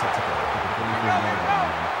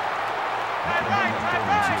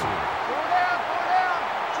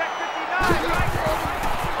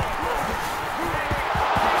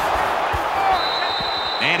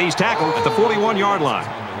 And he's tackled at the 41-yard line.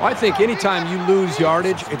 Well, I think anytime you lose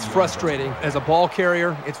yardage, it's frustrating as a ball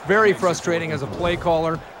carrier. It's very frustrating as a play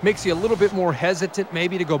caller. Makes you a little bit more hesitant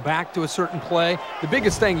maybe to go back to a certain play. The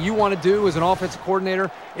biggest thing you want to do as an offensive coordinator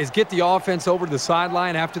is get the offense over to the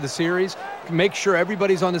sideline after the series, make sure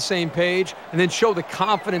everybody's on the same page, and then show the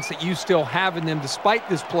confidence that you still have in them despite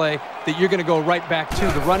this play, that you're going to go right back to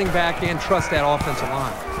the running back and trust that offensive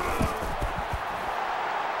line.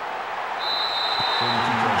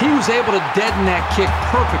 He was able to deaden that kick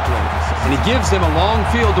perfectly, and he gives them a long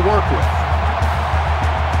field to work with.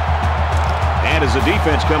 And And as the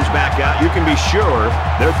defense comes back out, you can be sure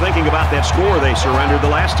they're thinking about that score they surrendered the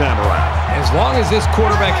last time around. As long as this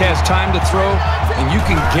quarterback has time to throw, and you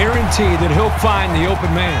can guarantee that he'll find the open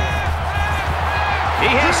man. He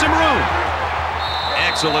has some room.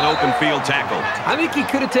 Excellent open field tackle. I think he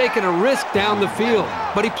could have taken a risk down the field,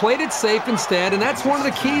 but he played it safe instead, and that's one of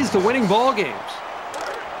the keys to winning ball games.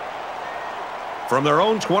 From their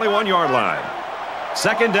own 21-yard line.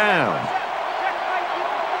 Second down.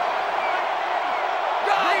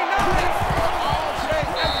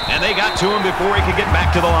 And they got to him before he could get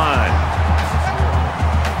back to the line.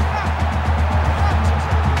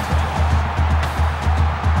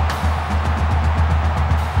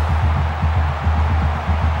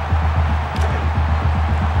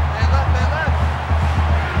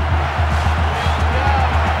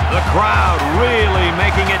 The crowd really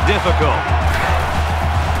making it difficult.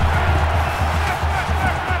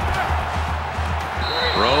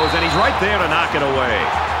 Throws, and he's right there to knock it away.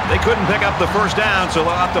 They couldn't pick up the first down, so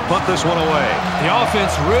they'll have to punt this one away. The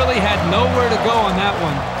offense really had nowhere to go on that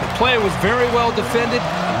one. The play was very well defended,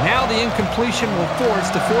 and now the incompletion will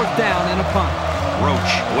force the fourth down and a punt.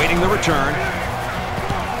 Roach waiting the return.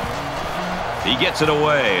 He gets it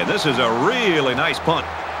away, and this is a really nice punt.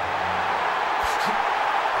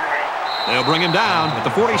 They'll bring him down at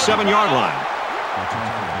the 47-yard line.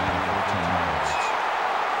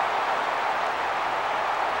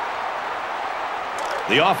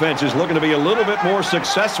 The offense is looking to be a little bit more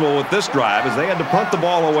successful with this drive as they had to punt the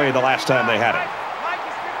ball away the last time they had it.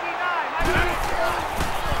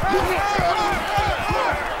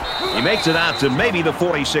 He makes it out to maybe the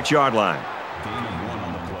 46-yard line. Gain of 1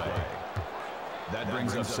 on the play. That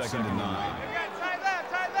brings up second and 9. Tight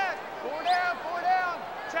left. 4 down.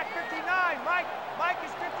 Check 59. Mike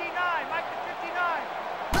is 59. Mike is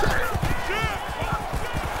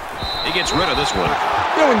 59. He gets rid of this one.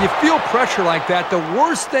 You know, when you feel pressure like that, the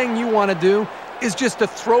worst thing you want to do is just to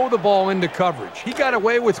throw the ball into coverage. He got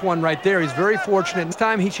away with one right there. He's very fortunate. This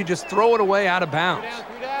time he should just throw it away out of bounds.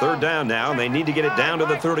 Third down now, and they need to get it down to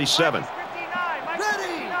the 37.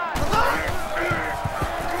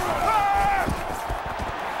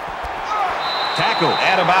 Tackle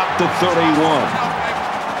at about the 31.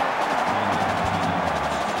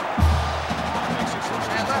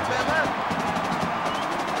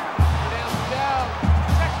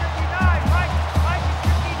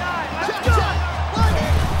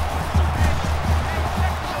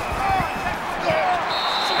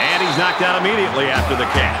 Knocked out immediately after the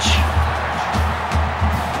catch.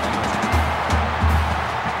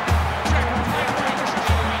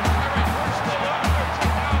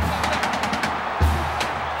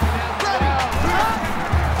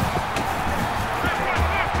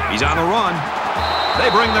 He's on the run. They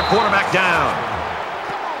bring the quarterback down.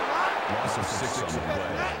 Loss of 6 on the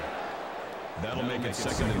play. That'll make it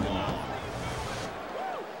second and long.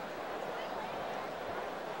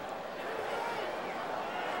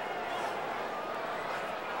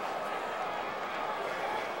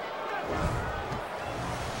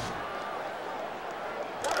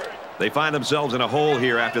 They find themselves in a hole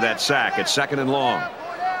here after that sack. It's second and long.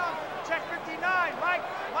 Check 59. Mike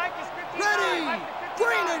is 59. Ready.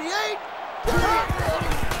 Green 88.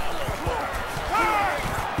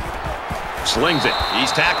 Slings it.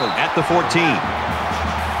 He's tackled at the 14.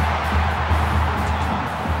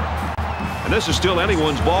 And this is still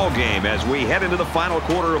anyone's ball game as we head into the final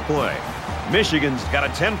quarter of play. Michigan's got a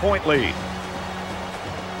 10-point lead.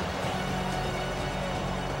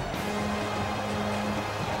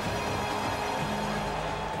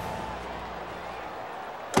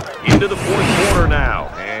 Into the fourth quarter now,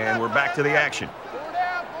 and we're back to the action. 4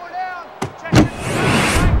 down. Check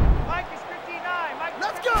 59. Mike is 59.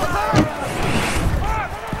 Let's go.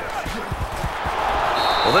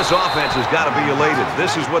 Well, this offense has got to be elated.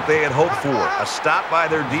 This is what they had hoped for, a stop by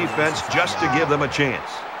their defense just to give them a chance.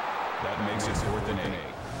 That makes it 4th and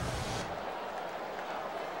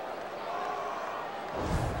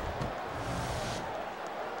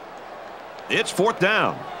 8. It's 4th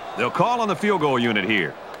down. They'll call on the field goal unit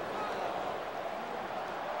here.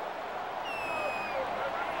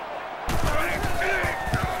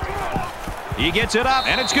 He gets it up,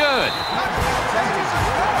 and it's good.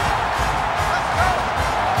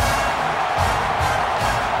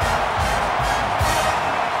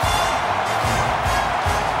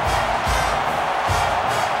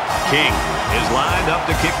 King is lined up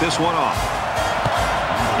to kick this one off.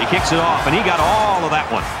 He kicks it off, and he got all of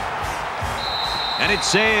that one. And it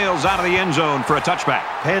sails out of the end zone for a touchback.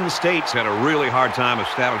 Penn State's had a really hard time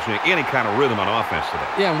establishing any kind of rhythm on offense today.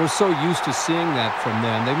 Yeah, and we're so used to seeing that from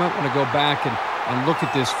them. They might want to go back and look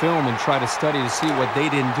at this film and try to study to see what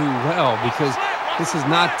they didn't do well, because This is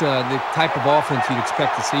not the type of offense you'd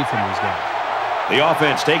expect to see from these guys. The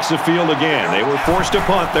offense takes the field again. They were forced to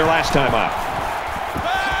punt their last time out.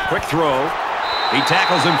 Quick throw. He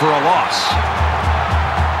tackles him for a loss.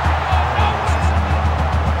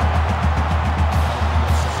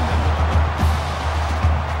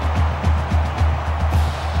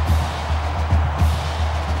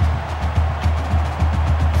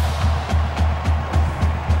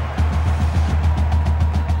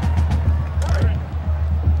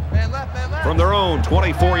 From their own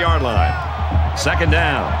 24-yard line. Second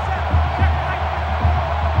down.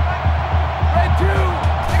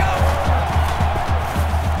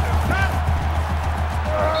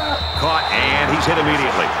 Caught, and he's hit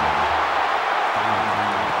immediately.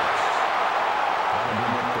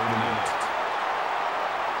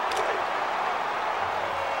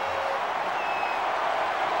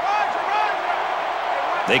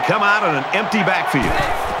 They come out in an empty backfield.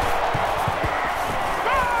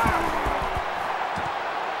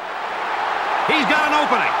 He's got an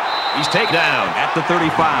opening. He's taken down at the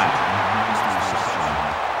 35.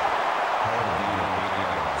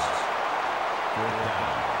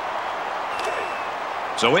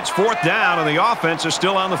 So it's fourth down, and the offense is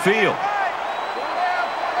still on the field.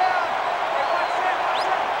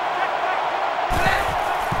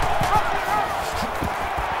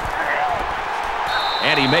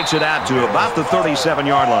 And he makes it out to about the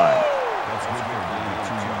 37-yard line.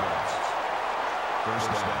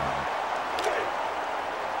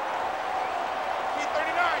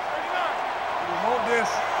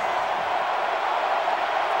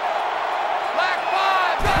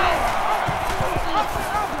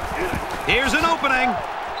 Here's an opening.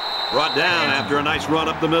 Brought down after a nice run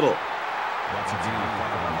up the middle. That's a deep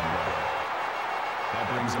that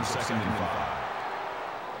brings him 2nd and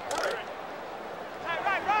 5.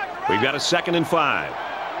 We've got a 2nd and 5.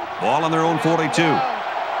 Ball on their own 42.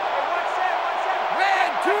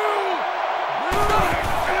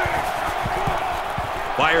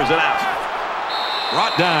 Fires it out.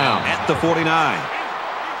 Brought down at the 49.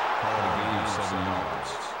 Call a gain of 7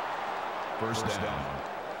 yards. First down.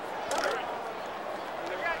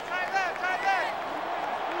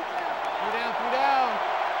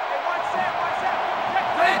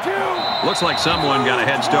 Looks like someone got a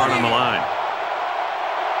head start on the line.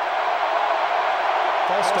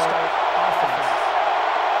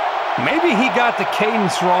 Maybe he got the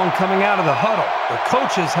cadence wrong coming out of the huddle. The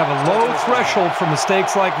coaches have a low threshold for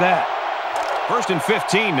mistakes like that. 1st and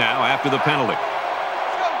 15 now after the penalty.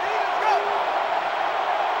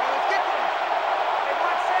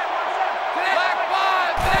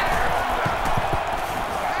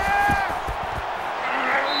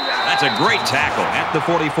 That's a great tackle at the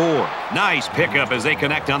 44. Nice pickup as they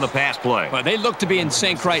connect on the pass play. Well, they look to be in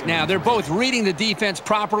sync right now. They're both reading the defense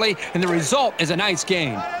properly, and the result is a nice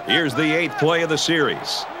gain. Here's the 8th play of the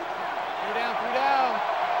series.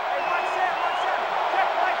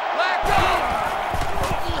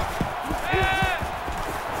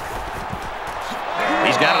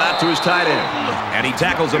 He's got it out to his tight end, and he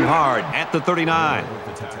tackles him hard at the 39.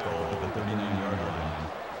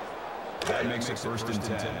 That makes it 1st and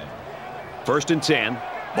 10. 1st and 10.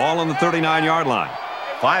 Ball on the 39-yard line.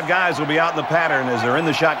 5 guys will be out in the pattern as they're in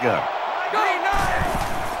the shotgun.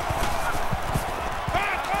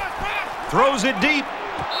 Throws it deep.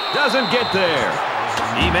 Doesn't get there.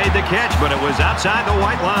 He made the catch, but it was outside the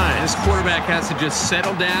white line. This quarterback has to just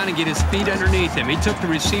settle down and get his feet underneath him. He took the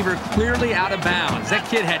receiver clearly out of bounds. That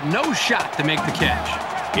kid had no shot to make the catch.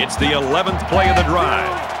 It's the 11th play of the drive.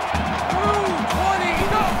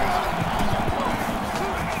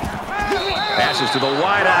 Passes to the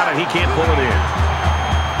wide out, and he can't pull it in.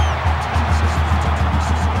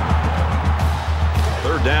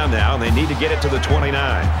 3rd down now, and they need to get it to the 29.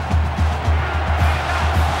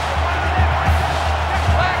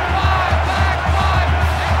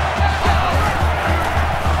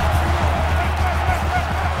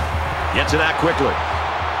 Gets it out quickly.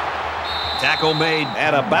 Tackle made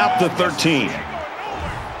at about the 13. At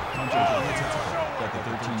the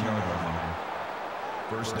 13-yard line.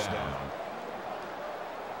 First down.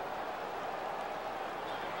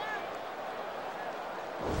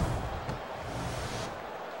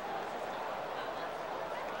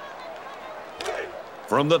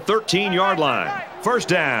 From the 13-yard line. First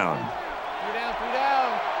down.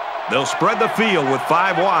 They'll spread the field with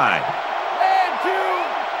 5 wide.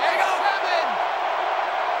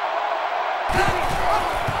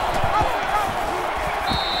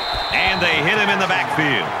 And they hit him in the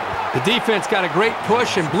backfield. The defense got a great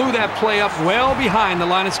push and blew that play up well behind the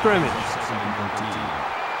line of scrimmage.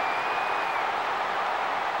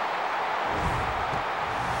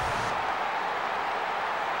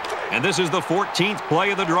 And this is the 14th play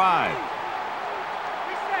of the drive.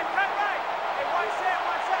 Reset, cut right. Hey, one set.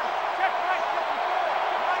 Check right,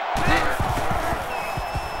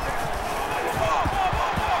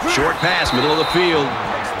 54. Short pass, middle of the field.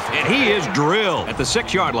 And he is drilled at the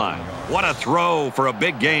 6-yard line. What a throw for a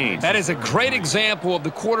big gain. That is a great example of the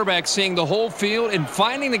quarterback seeing the whole field and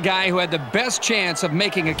finding the guy who had the best chance of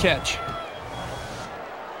making a catch.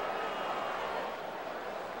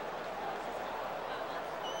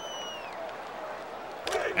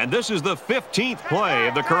 And this is the 15th play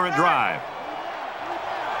of the current drive.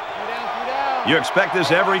 You expect this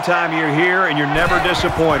every time you're here, and you're never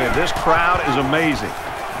disappointed. This crowd is amazing.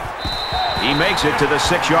 He makes it to the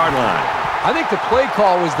 6-yard line. I think the play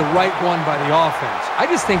call was the right one by the offense. I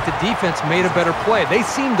just think the defense made a better play. They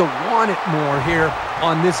seem to want it more here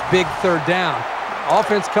on this big 3rd down.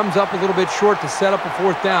 Offense comes up a little bit short to set up a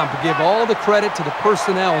 4th down, but give all the credit to the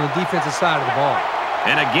personnel on the defensive side of the ball.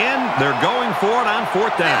 And again, they're going for it on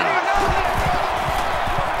 4th down.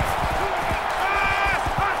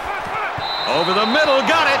 Over the middle,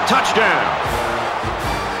 got it, touchdown.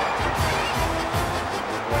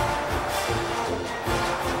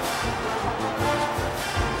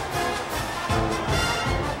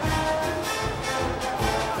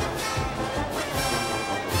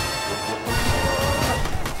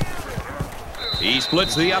 He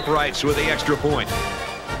splits the uprights with the extra point.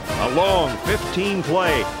 A long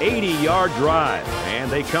 15-play, 80-yard drive,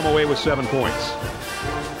 and they come away with 7 points.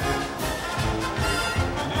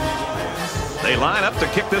 They line up to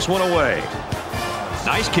kick this one away.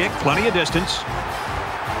 Nice kick, plenty of distance.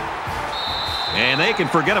 And they can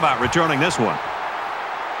forget about returning this one.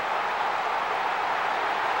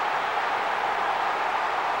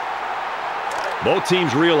 Both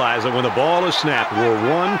teams realize that when the ball is snapped, we're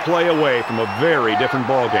 1 play away from a very different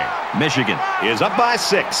ball game. Michigan is up by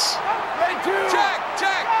 6.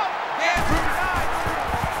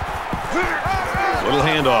 Little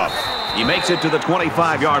handoff. He makes it to the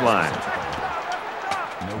 25-yard line.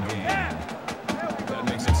 No gain. That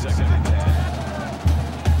makes it 2nd and 10.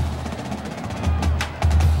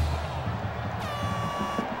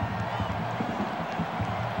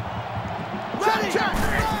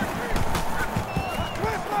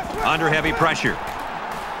 Under heavy pressure.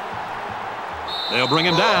 They'll bring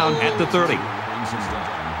him down at the 30. That's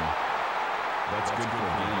good for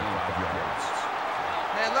a gain of 5 yards.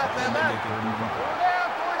 Man left.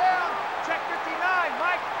 Four down. Check 59.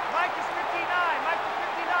 Mike is 59. Mike is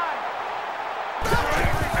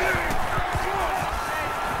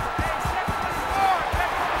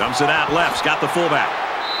 59. Dumps it out left. Got the fullback.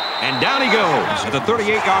 And down he goes at the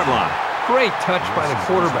 38-yard line. Great touch by the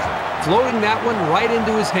quarterback. Floating that one right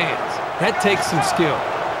into his hands. That takes some skill.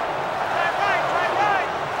 Try right.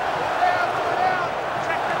 Four down.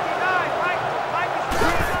 Check 59. Mike is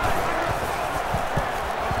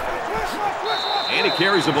 59. And he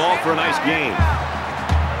carries the ball for a nice gain.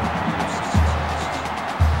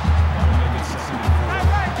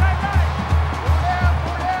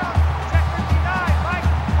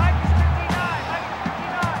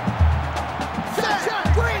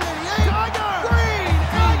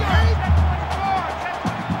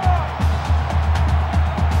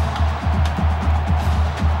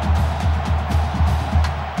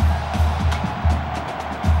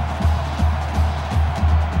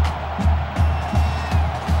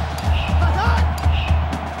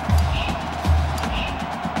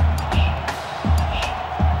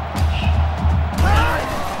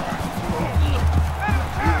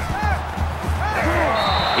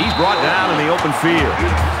 Brought down in the open field.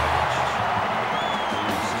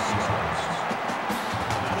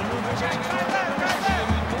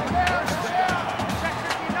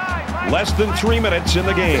 Less than 3 minutes in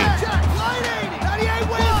the game.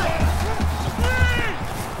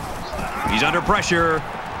 He's under pressure.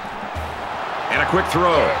 And a quick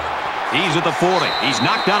throw. He's at the 40. He's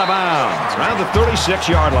knocked out of bounds around the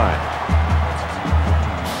 36-yard line.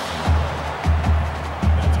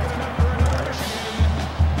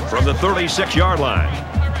 From the 36-yard line.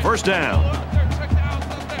 1st down.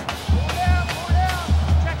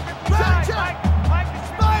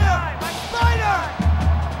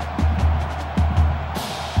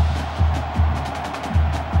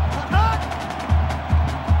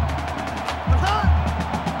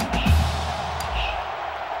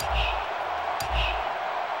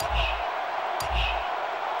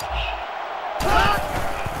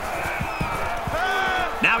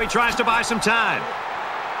 Now he tries to buy some time.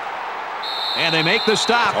 And they make the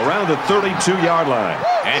stop around the 32-yard line.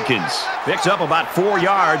 Adkins picks up about 4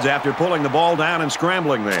 yards after pulling the ball down and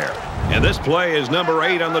scrambling there. And this play is number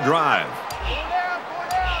 8 on the drive. Four down.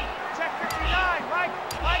 Check 59. Mike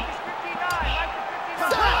is 59.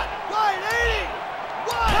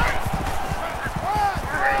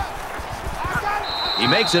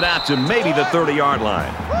 makes it out to maybe the 30-yard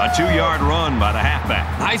line. A 2-yard run by the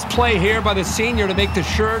halfback. Nice play here by the senior to make the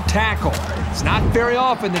sure tackle. It's not very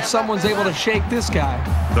often that someone's able to shake this guy.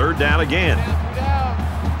 3rd down again.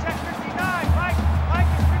 Check 59. Mike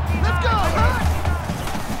is 59. Let's go,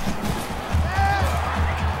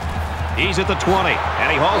 He's at the 20,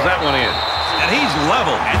 and he hauls that one in. And he's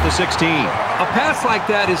level at the 16. A pass like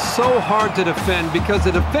that is so hard to defend because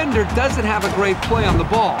the defender doesn't have a great play on the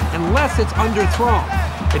ball unless it's underthrown.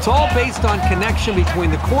 It's all based on connection between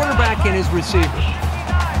the quarterback and his receiver.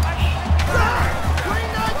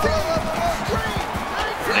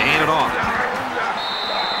 They hand it off.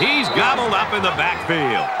 He's gobbled up in the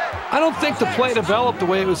backfield. I don't think the play developed the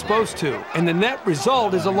way it was supposed to, and the net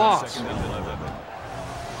result is a loss.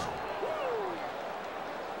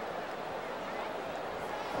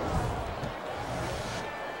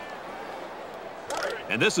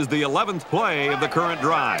 And this is the 11th play of the current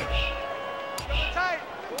drive.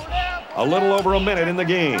 A little over a minute in the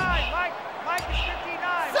game. Mike is 59.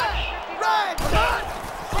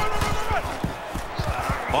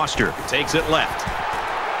 Foster takes it left.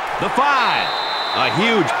 The 5. A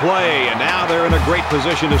huge play, and now they're in a great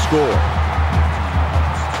position to score.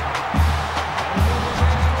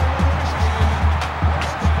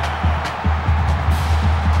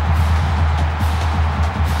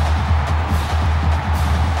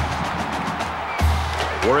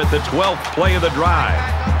 We're at the 12th play of the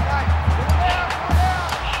drive.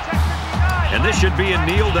 And this should be a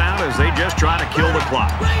kneel down as they just try to kill the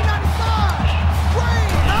clock.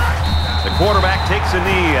 The quarterback takes a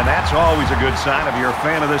knee, and that's always a good sign if you're a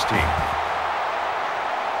fan of this team.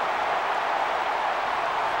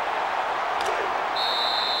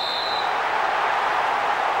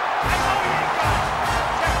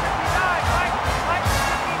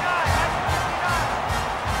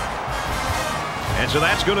 And so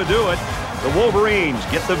that's going to do it. The Wolverines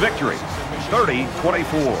get the victory,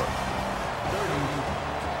 30-24.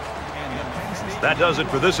 That does it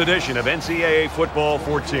for this edition of NCAA Football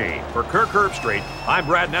 14. For Kirk Herbstreit, I'm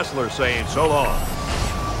Brad Nessler saying so long.